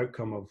the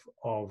outcome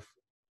of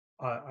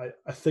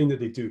a thing that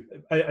they do.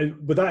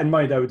 With that in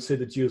mind, I would say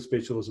that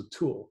geospatial is a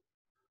tool.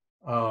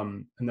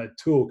 And that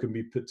tool can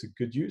be put to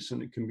good use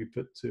and it can be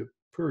put to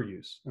poor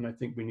use. And I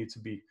think we need to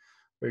be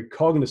very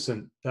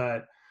cognizant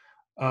that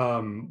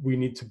we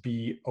need to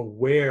be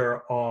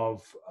aware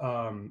of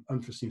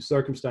unforeseen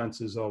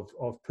circumstances of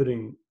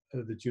putting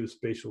the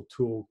geospatial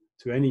tool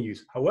to any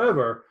use.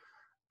 However,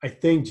 I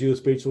think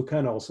geospatial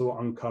can also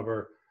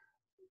uncover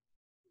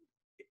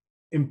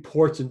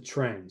important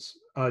trends.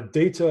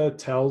 Data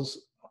tells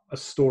a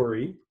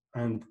story,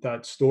 and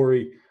that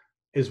story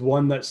is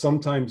one that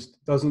sometimes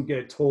doesn't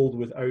get told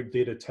without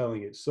data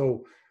telling it.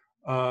 So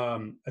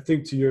I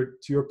think to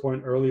your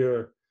point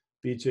earlier,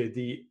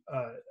 BJ,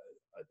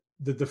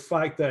 the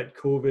fact that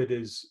COVID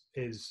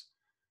is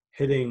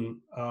hitting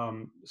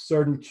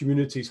certain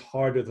communities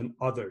harder than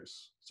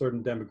others,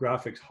 certain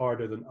demographics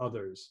harder than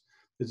others,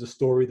 is a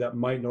story that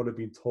might not have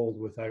been told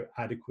without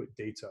adequate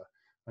data.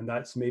 And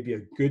that's maybe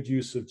a good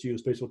use of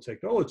geospatial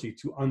technology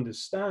to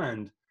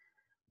understand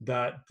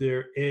that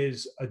there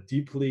is a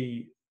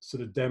deeply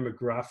sort of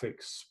demographic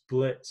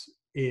split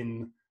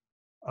in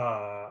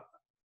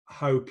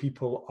how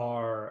people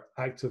are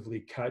actively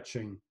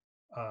catching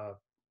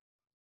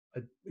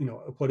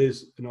what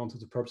is, in all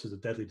intents and purposes, a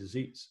deadly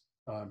disease.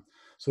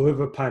 So if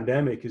a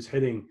pandemic is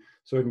hitting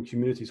certain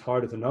communities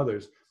harder than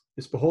others,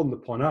 it's beholden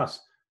upon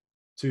us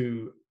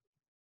to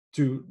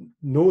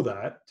know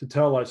that, to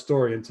tell that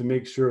story, and to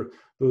make sure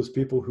those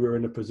people who are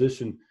in a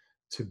position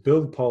to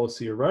build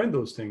policy around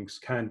those things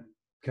can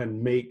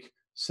make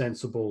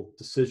sensible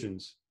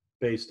decisions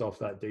based off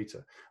that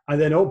data.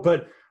 And then,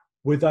 but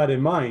with that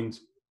in mind,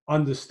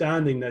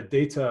 understanding that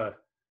data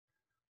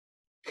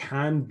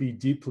can be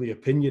deeply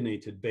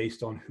opinionated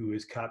based on who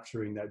is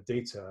capturing that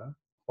data,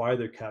 why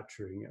they're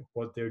capturing it,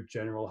 what their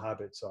general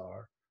habits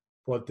are,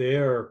 what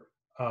their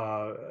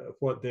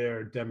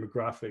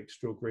demographic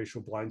stroke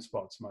racial blind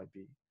spots might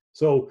be.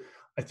 So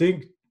I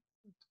think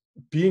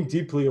being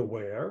deeply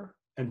aware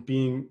and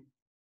being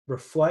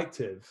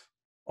reflective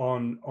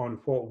on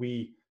what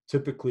we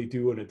typically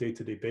do on a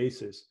day-to-day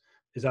basis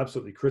is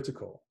absolutely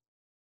critical.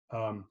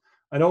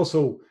 And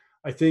also,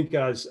 I think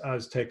as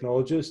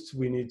technologists,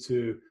 we need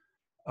to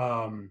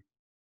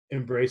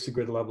embrace a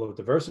greater level of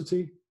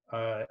diversity,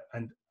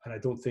 and I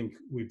don't think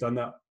we've done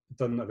a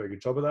very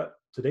good job of that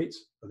to date.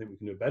 I think we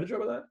can do a better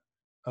job of that.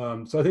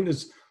 So I think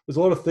there's a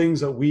lot of things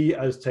that we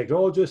as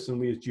technologists and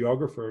we as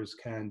geographers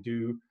can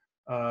do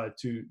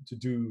to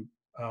do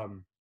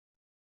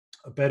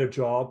a better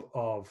job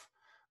of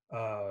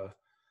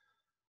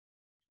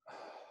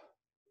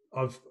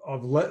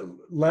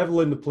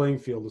leveling the playing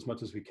field as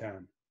much as we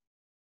can.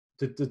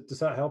 Does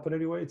that help in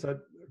any way? Is that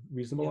a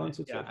reasonable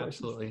answer to that question?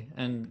 Absolutely.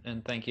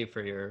 And thank you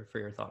for your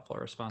thoughtful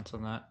response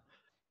on that.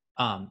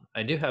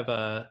 I do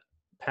have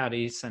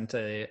Patty sent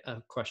a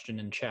question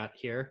in chat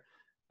here.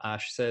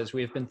 She says,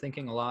 we've been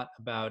thinking a lot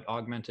about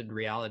augmented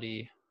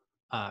reality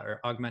or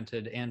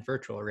augmented and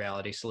virtual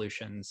reality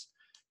solutions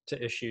to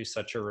issues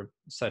such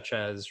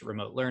as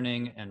remote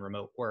learning and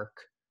remote work,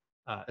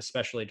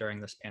 especially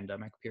during this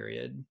pandemic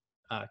period.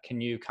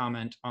 Can you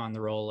comment on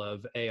the role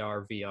of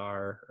AR, VR,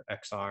 or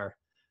XR,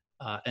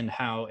 and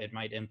how it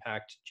might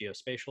impact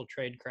geospatial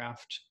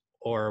tradecraft,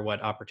 or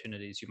what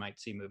opportunities you might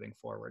see moving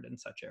forward in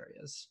such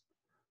areas?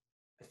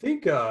 I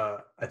think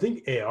AR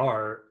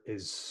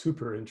is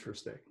super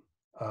interesting.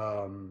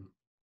 I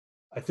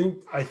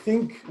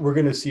think we're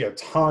going to see a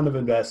ton of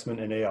investment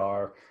in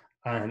AR,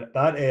 and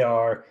that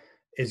AR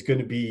is going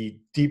to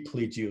be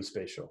deeply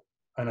geospatial.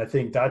 And I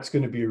think that's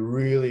going to be a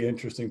really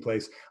interesting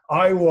place.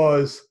 I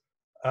was,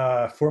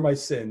 for my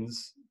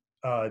sins,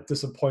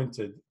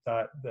 disappointed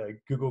that the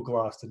Google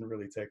Glass didn't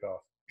really take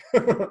off.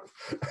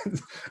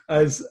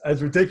 as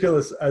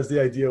ridiculous as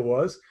the idea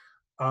was,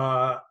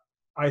 I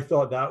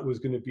thought that was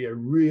going to be a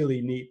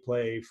really neat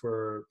play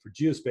for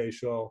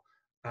geospatial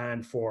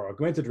and for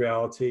augmented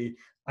reality,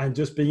 and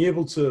just being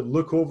able to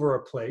look over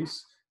a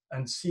place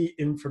and see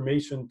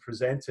information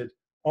presented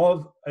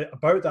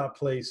about that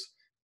place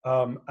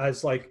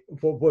as like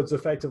what's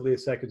effectively a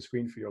second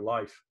screen for your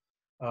life.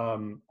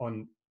 On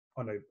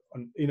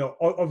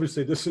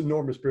obviously there's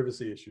enormous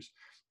privacy issues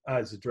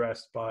as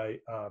addressed by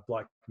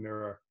Black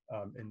Mirror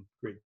in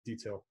great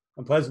detail,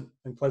 and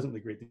pleasantly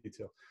great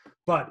detail.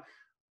 But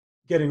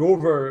getting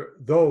over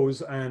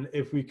those, and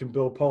if we can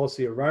build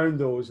policy around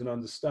those and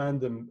understand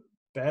them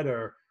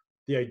better,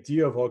 the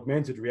idea of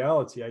augmented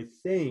reality, I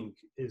think,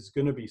 is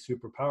going to be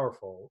super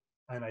powerful.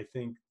 And I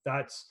think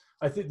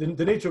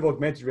the nature of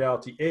augmented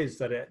reality is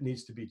that it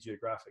needs to be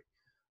geographic.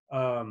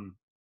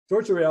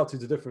 Virtual reality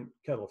is a different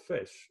kettle of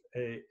fish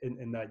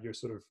in that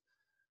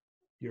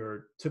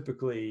you're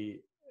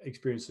typically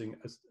experiencing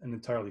an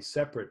entirely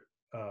separate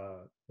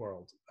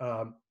world.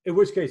 In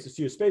which case it's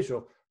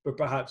geospatial, but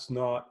perhaps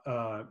not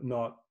our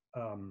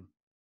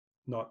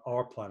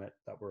planet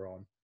that we're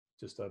on,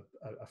 just a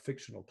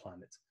fictional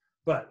planet.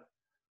 But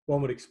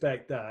one would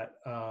expect that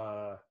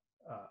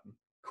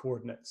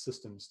coordinate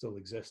systems still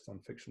exist on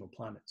fictional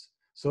planets.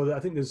 So I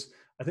think there's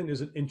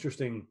an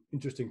interesting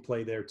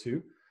play there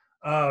too.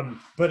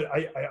 But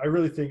I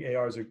really think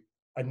AR is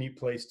a neat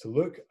place to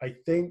look. I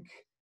think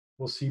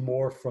we'll see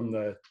more from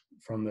the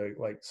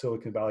like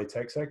Silicon Valley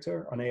tech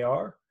sector on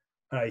AR,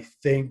 and I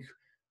think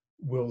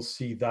we'll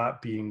see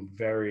that being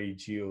very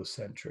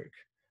geocentric.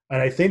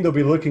 And I think they'll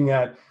be looking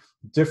at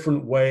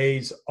different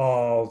ways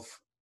of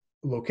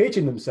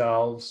locating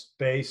themselves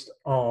based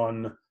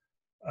on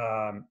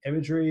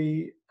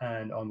imagery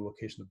and on the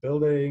location of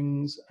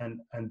buildings and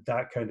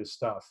that kind of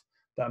stuff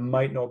that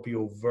might not be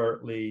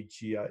overtly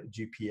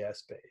GPS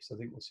based. I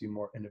think we'll see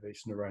more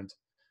innovation around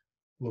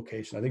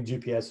location. I think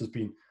GPS has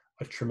been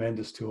a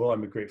tremendous tool.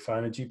 I'm a great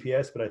fan of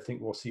GPS, but I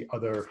think we'll see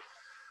other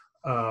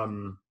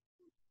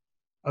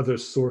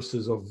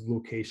sources of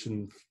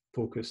location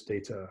focused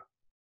data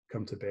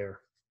come to bear.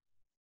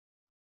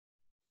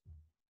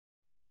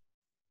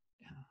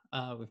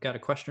 We've got a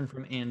question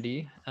from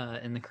Andy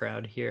in the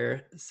crowd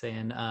here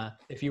saying,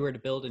 if you were to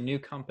build a new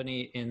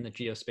company in the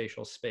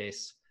geospatial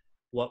space,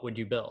 what would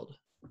you build?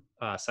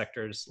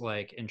 Sectors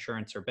like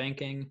insurance or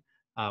banking?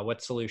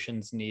 What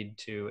solutions need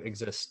to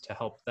exist to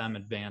help them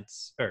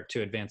advance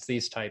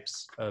these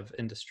types of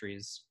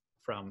industries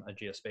from a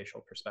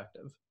geospatial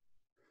perspective?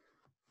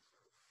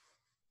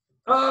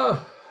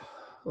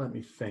 Let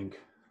me think.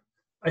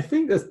 I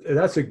think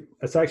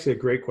that's actually a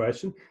great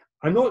question.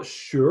 I'm not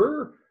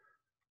sure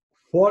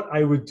what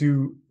I would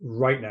do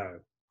right now.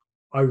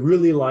 I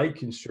really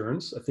like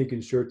insurance. I think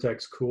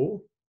insurtech's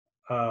cool.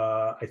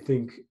 I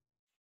think,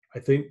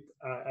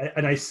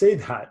 and I say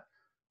that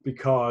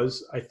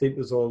because I think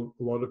there's a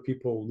lot of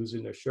people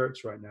losing their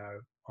shirts right now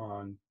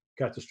on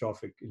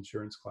catastrophic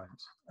insurance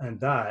claims, and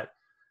that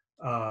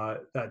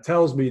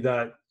tells me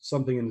that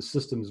something in the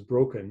system is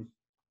broken.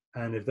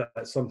 And if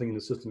that something in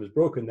the system is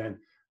broken, then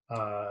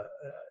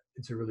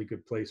it's a really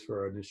good place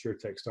for an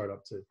insurtech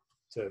startup to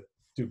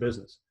do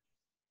business.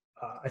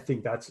 I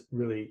think that's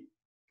really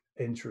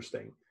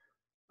interesting.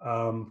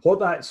 What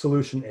that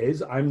solution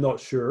is, I'm not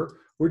sure.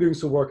 We're doing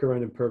some work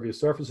around impervious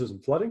surfaces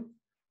and flooding,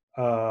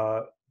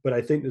 but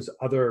I think there's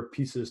other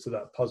pieces to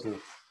that puzzle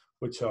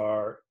which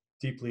are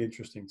deeply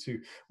interesting too.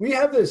 We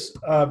have this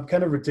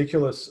kind of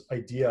ridiculous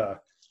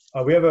idea.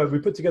 We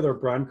put together a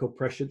brand called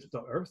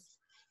Prescient.Earth,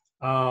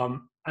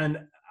 and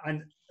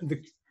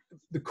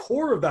the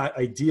core of that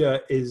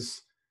idea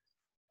is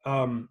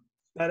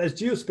that as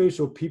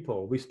geospatial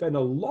people, we spend a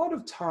lot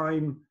of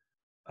time,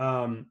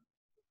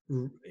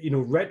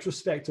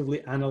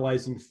 retrospectively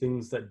analyzing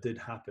things that did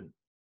happen,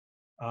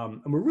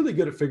 and we're really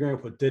good at figuring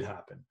out what did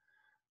happen.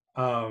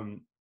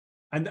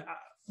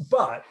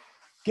 But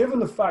given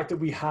the fact that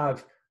we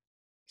have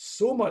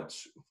so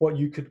much what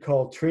you could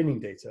call training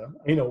data,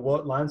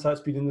 what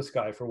Landsat's been in the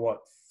sky for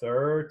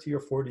 30 or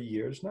 40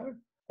 years now.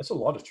 That's a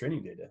lot of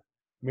training data.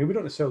 I mean, we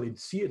don't necessarily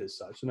see it as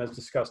such, and as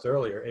discussed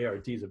earlier,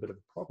 ARD is a bit of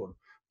a problem,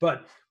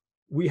 but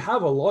we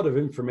have a lot of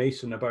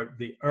information about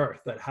the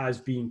Earth that has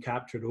been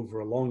captured over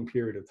a long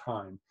period of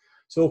time.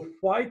 So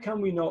why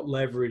can we not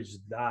leverage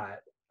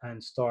that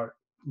and start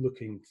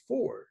looking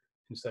forward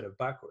instead of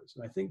backwards?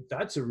 And I think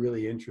that's a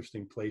really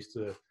interesting place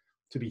to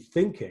be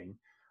thinking.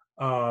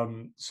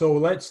 So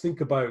let's think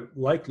about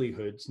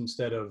likelihoods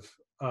instead of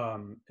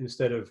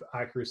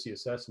accuracy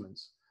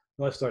assessments.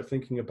 Let's start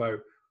thinking about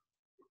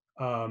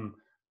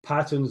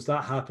patterns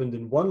that happened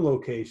in one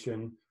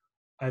location,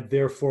 and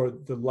therefore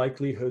the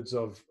likelihoods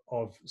of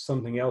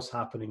something else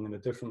happening in a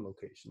different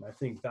location. I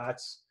think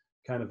that's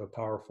kind of a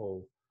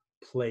powerful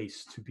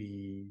place to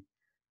be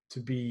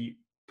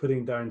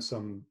putting down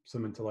some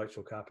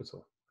intellectual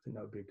capital. I think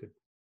that would be a good.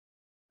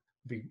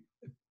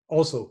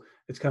 Also,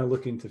 it's kind of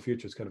looking to the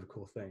future. It's kind of a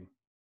cool thing.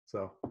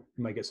 So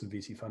you might get some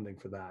VC funding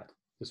for that,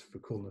 just for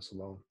coolness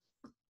alone.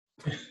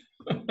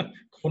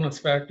 Coolness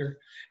factor.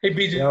 Hey,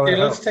 BJ,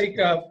 let's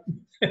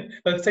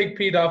take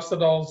Pete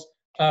Ofstadal's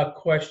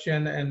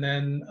question, and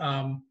then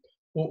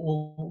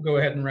we'll go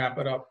ahead and wrap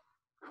it up.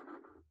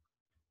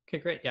 Okay,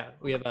 great. Yeah,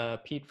 we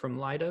have Pete from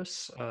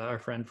Leidos, our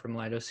friend from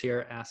Leidos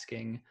here,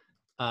 asking,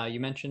 you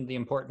mentioned the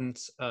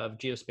importance of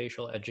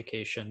geospatial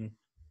education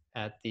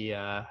at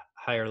the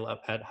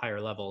higher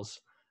levels.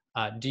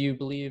 Do you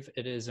believe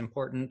it is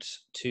important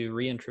to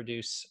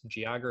reintroduce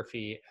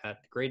geography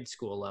at grade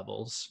school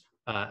levels,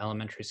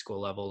 elementary school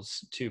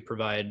levels, to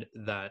provide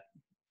that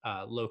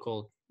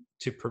local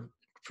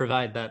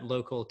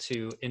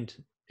to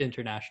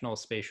international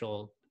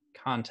spatial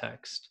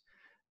context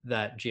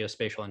that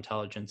geospatial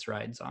intelligence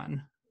rides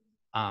on?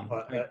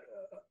 100%.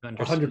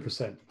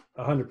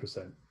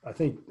 I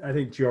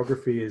think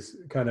geography is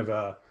kind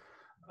of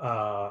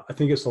I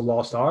think it's a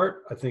lost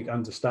art. I think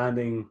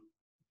understanding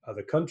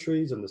other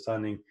countries,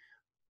 understanding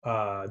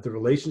the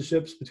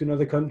relationships between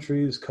other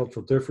countries,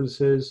 cultural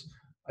differences,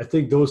 I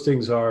think those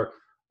things are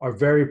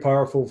very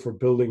powerful for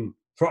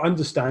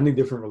understanding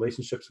different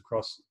relationships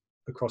across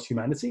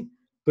humanity,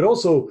 but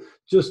also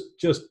just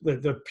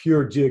the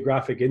pure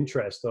geographic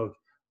interest of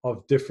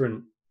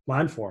different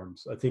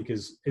landforms, I think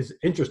is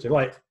interesting.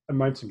 Like, I'm a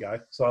mountain guy,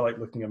 so I like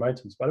looking at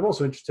mountains, but I'm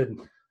also interested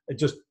in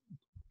just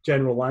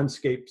general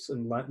landscapes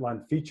and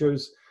land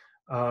features.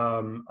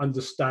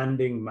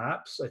 Understanding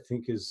maps, I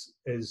think, is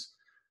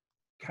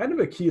kind of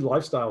a key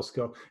lifestyle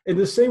skill. In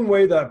the same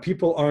way that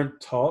people aren't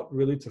taught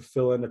really to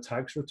fill in a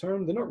tax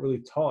return, they're not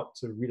really taught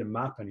to read a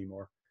map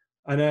anymore.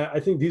 And I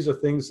think these are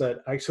things that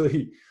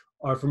actually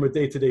are, from a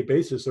day-to-day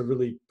basis, are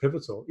really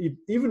pivotal.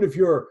 Even if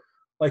you're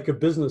like a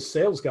business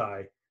sales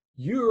guy,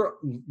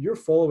 you're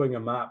following a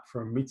map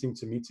from meeting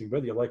to meeting,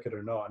 whether you like it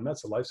or not, and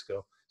that's a life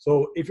skill.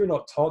 So if you're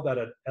not taught that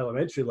at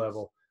elementary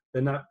level,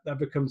 then that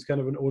becomes kind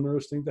of an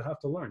onerous thing to have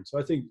to learn. So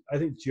I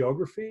think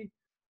geography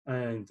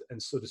and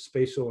sort of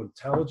spatial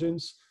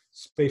intelligence,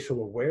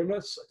 spatial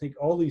awareness, I think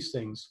all these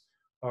things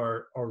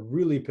are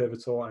really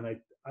pivotal, and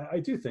I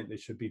do think they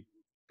should be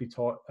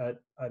taught at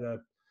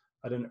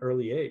an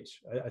early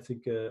age. I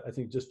think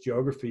just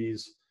geography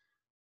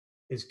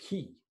is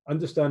key.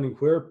 Understanding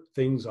where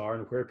things are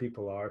and where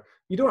people are.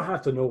 You don't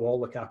have to know all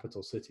the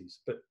capital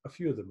cities, but a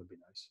few of them would be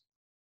nice.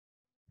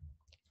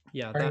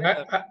 Yeah,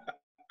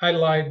 I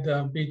lied,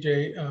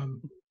 BJ.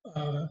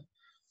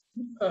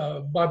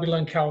 Bobby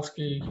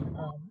Lankowski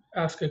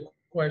asked a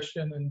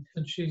question, and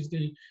since she's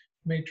the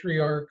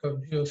matriarch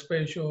of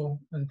geospatial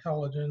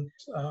intelligence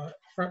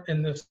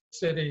in this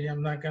city,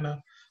 I'm not going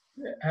to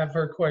have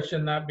her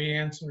question not be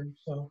answered.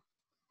 So,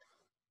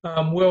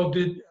 Will,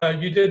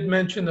 you did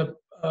mention a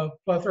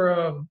plethora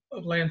of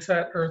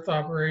Landsat Earth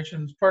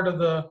operations. Part of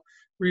the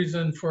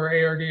reason for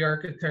ARD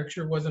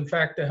architecture was, in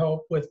fact, to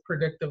help with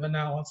predictive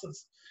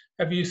analysis.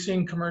 Have you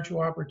seen commercial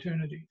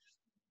opportunities?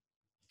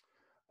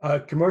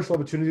 Commercial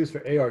opportunities for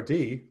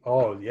ARD?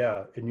 Oh,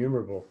 yeah,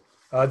 innumerable.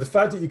 The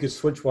fact that you could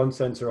switch one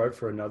sensor out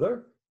for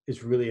another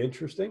is really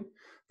interesting.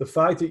 The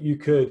fact that you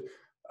could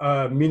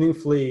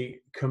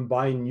meaningfully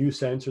combine new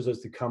sensors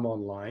as they come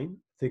online,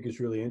 I think is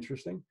really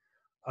interesting.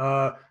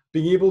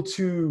 Being able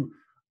to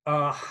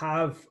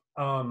have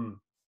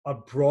a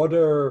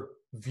broader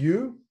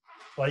view,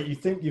 like you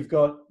think you've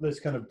got this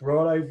kind of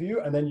broad eye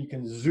view, and then you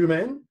can zoom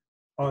in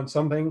on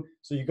something.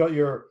 So you got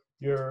your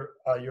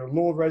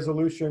low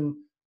resolution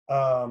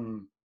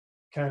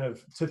kind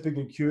of tipping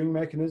and queuing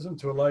mechanism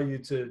to allow you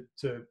to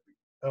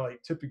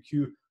like tip and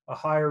queue a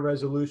higher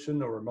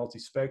resolution or a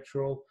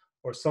multispectral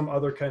or some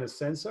other kind of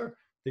sensor.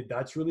 I think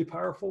that's really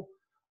powerful.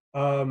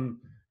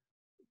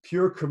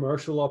 Pure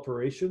commercial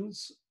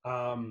operations.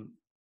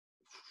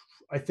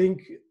 I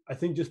think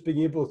just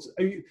being able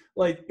to,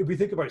 like, if we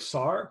think about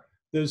SAR,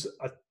 there's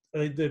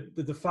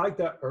the fact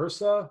that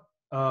URSA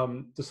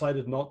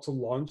decided not to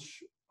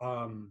launch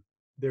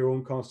their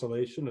own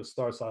constellation of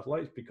star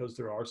satellites because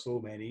there are so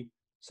many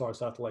star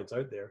satellites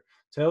out there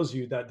tells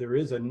you that there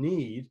is a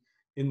need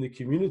in the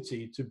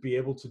community to be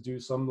able to do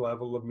some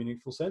level of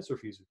meaningful sensor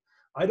fusion.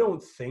 I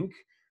don't think,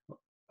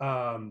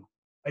 I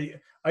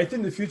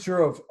think the future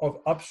of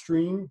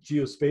upstream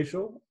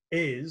geospatial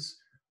is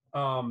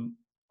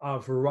a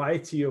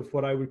variety of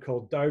what I would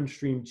call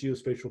downstream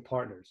geospatial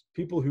partners,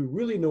 people who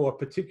really know a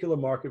particular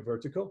market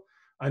vertical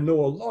and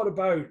know a lot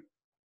about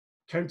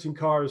counting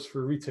cars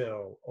for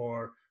retail,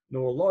 or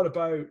know a lot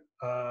about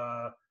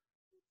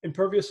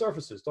impervious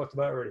surfaces, talked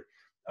about already.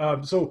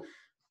 So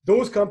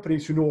those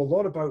companies who know a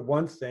lot about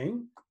one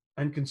thing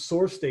and can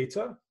source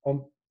data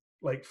on,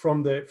 like,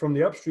 from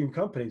the upstream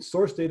companies,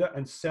 source data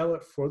and sell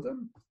it for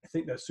them, I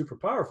think that's super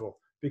powerful,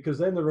 because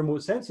then the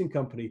remote sensing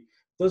company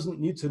doesn't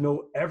need to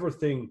know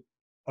everything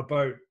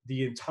about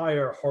the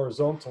entire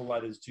horizontal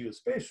that is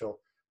geospatial.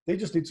 They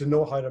just need to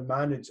know how to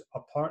manage a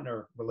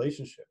partner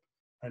relationship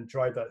and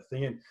drive that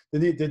thing in.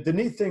 The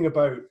neat thing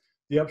about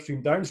the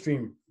upstream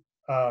downstream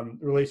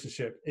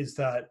relationship is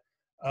that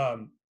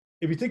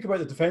if you think about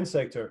the defense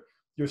sector,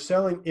 you're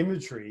selling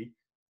imagery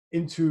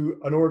into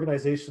an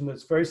organization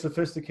that's very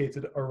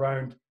sophisticated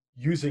around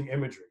using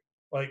imagery.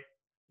 Like,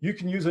 you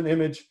can use an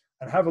image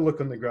and have a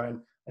look on the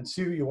ground and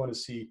see what you want to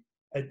see.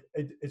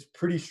 It's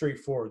pretty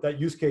straightforward. That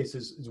use case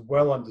is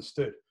well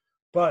understood.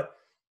 But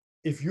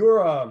if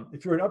you're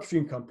an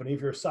upstream company,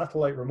 if you're a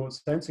satellite remote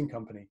sensing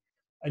company,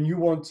 and you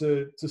want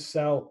to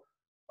sell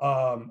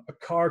a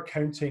car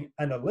counting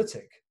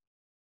analytic,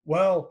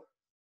 well,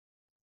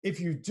 if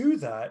you do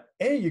that,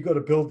 A, you've got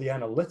to build the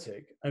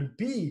analytic, and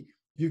B,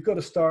 you've got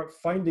to start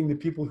finding the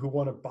people who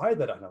want to buy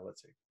that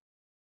analytic.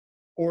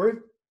 Or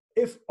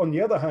if on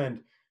the other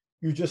hand,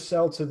 you just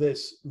sell to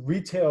this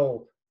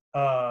retail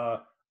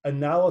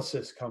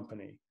analysis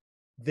company,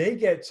 they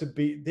get to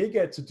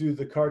do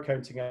the car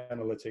counting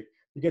analytic,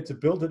 they get to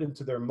build it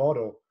into their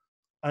model,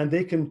 and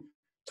they can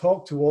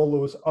talk to all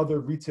those other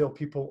retail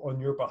people on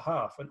your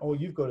behalf, and all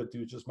you've got to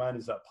do is just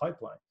manage that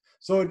pipeline.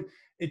 So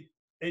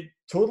it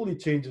totally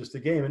changes the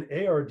game,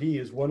 and ARD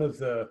is one of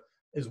the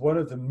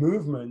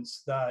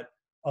movements that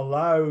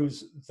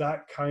allows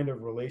that kind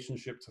of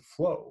relationship to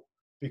flow,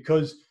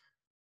 because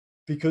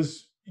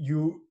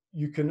you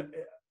can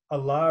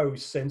allow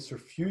sensor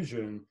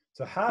fusion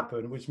to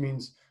happen, which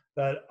means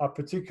that a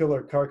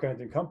particular car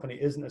counting company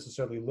isn't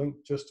necessarily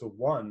linked just to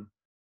one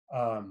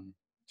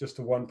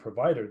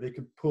provider. They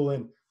could pull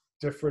in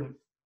different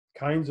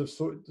kinds of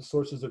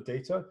sources of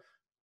data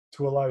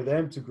to allow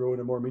them to grow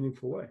in a more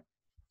meaningful way.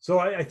 So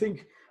I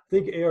think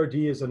ARD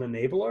is an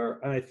enabler,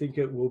 and I think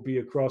it will be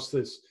across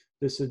this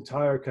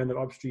entire kind of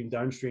upstream,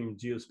 downstream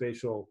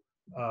geospatial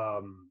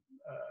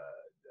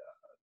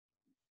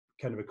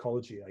kind of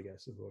ecology, I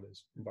guess, is what it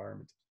is,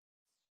 environment.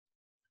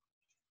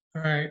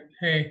 All right.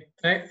 Hey,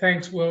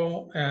 thanks,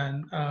 Will,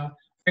 and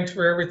thanks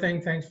for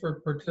everything. Thanks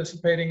for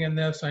participating in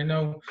this. I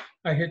know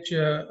I hit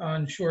you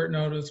on short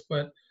notice,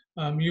 but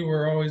You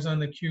were always on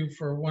the queue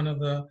for one of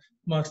the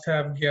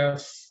must-have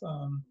guests.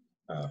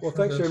 Well,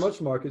 thanks very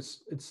much, Mark.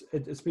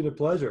 It's been a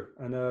pleasure,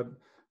 and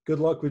good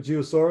luck with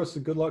Geosaurus,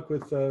 and good luck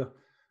with the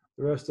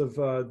rest of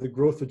the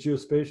growth of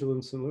geospatial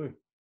in St. Louis.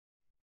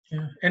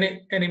 Yeah.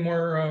 Any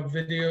more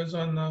videos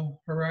on the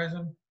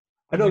horizon?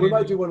 I know we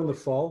might do one in the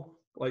fall,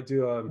 like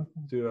do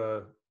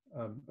a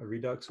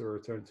Redux or a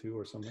Return 2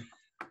 or something.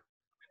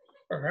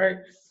 All right,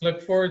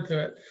 look forward to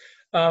it.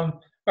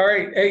 All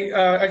right, hey,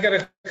 I got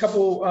a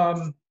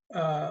couple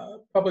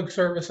public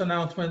service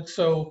announcements.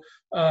 So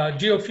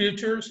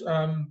GeoFutures,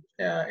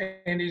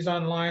 Andy's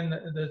online,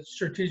 the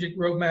strategic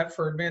roadmap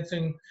for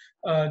advancing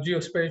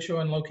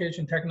geospatial and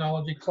location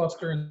technology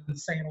cluster in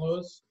St.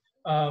 Louis.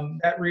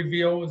 That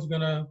reveal is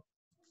going to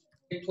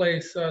take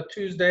place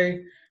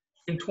Tuesday,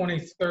 June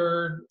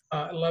 23rd,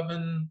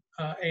 11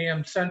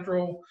 a.m.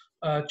 Central.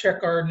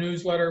 Check our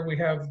newsletter. We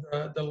have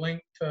the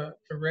link to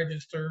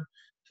register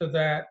to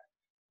that.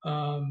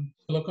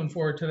 Looking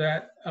forward to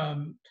that.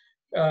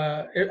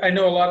 I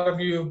know a lot of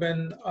you have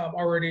been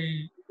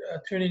already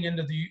tuning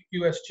into the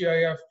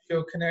USGIF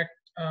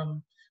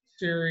GeoConnect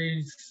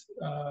series.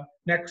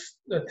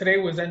 Today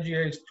was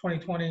NGA's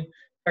 2020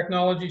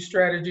 technology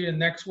strategy, and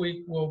next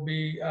week will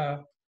be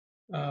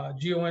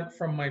GeoInt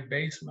from my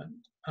basement.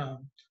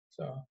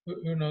 So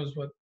who knows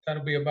what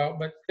that'll be about.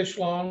 But Tish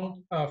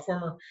Long,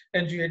 former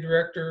NGA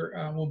director,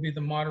 will be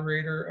the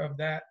moderator of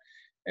that.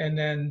 And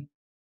then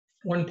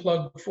one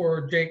plug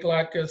for Jake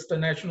Latkus, the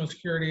National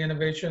Security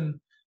Innovation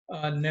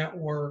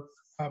Network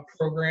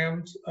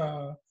programs.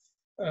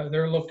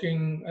 They're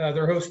hosting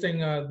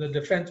the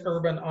Defense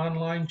Urban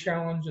Online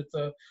Challenge. It's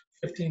a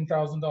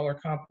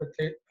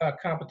 $15,000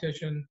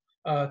 competition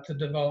to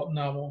develop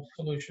novel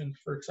solutions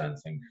for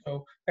sensing.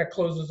 So that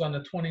closes on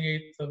the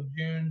 28th of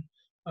June.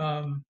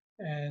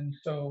 And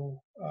so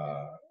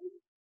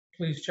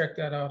please check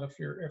that out if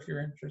you're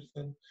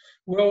interested.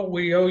 Will,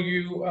 we owe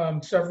you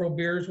several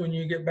beers when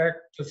you get back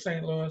to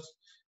St. Louis,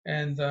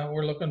 and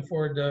we're looking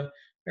forward to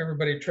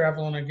everybody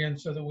traveling again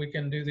so that we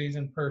can do these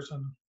in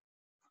person.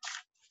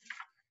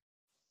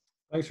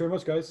 Thanks very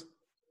much, guys.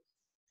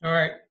 All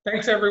right,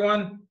 thanks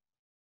everyone.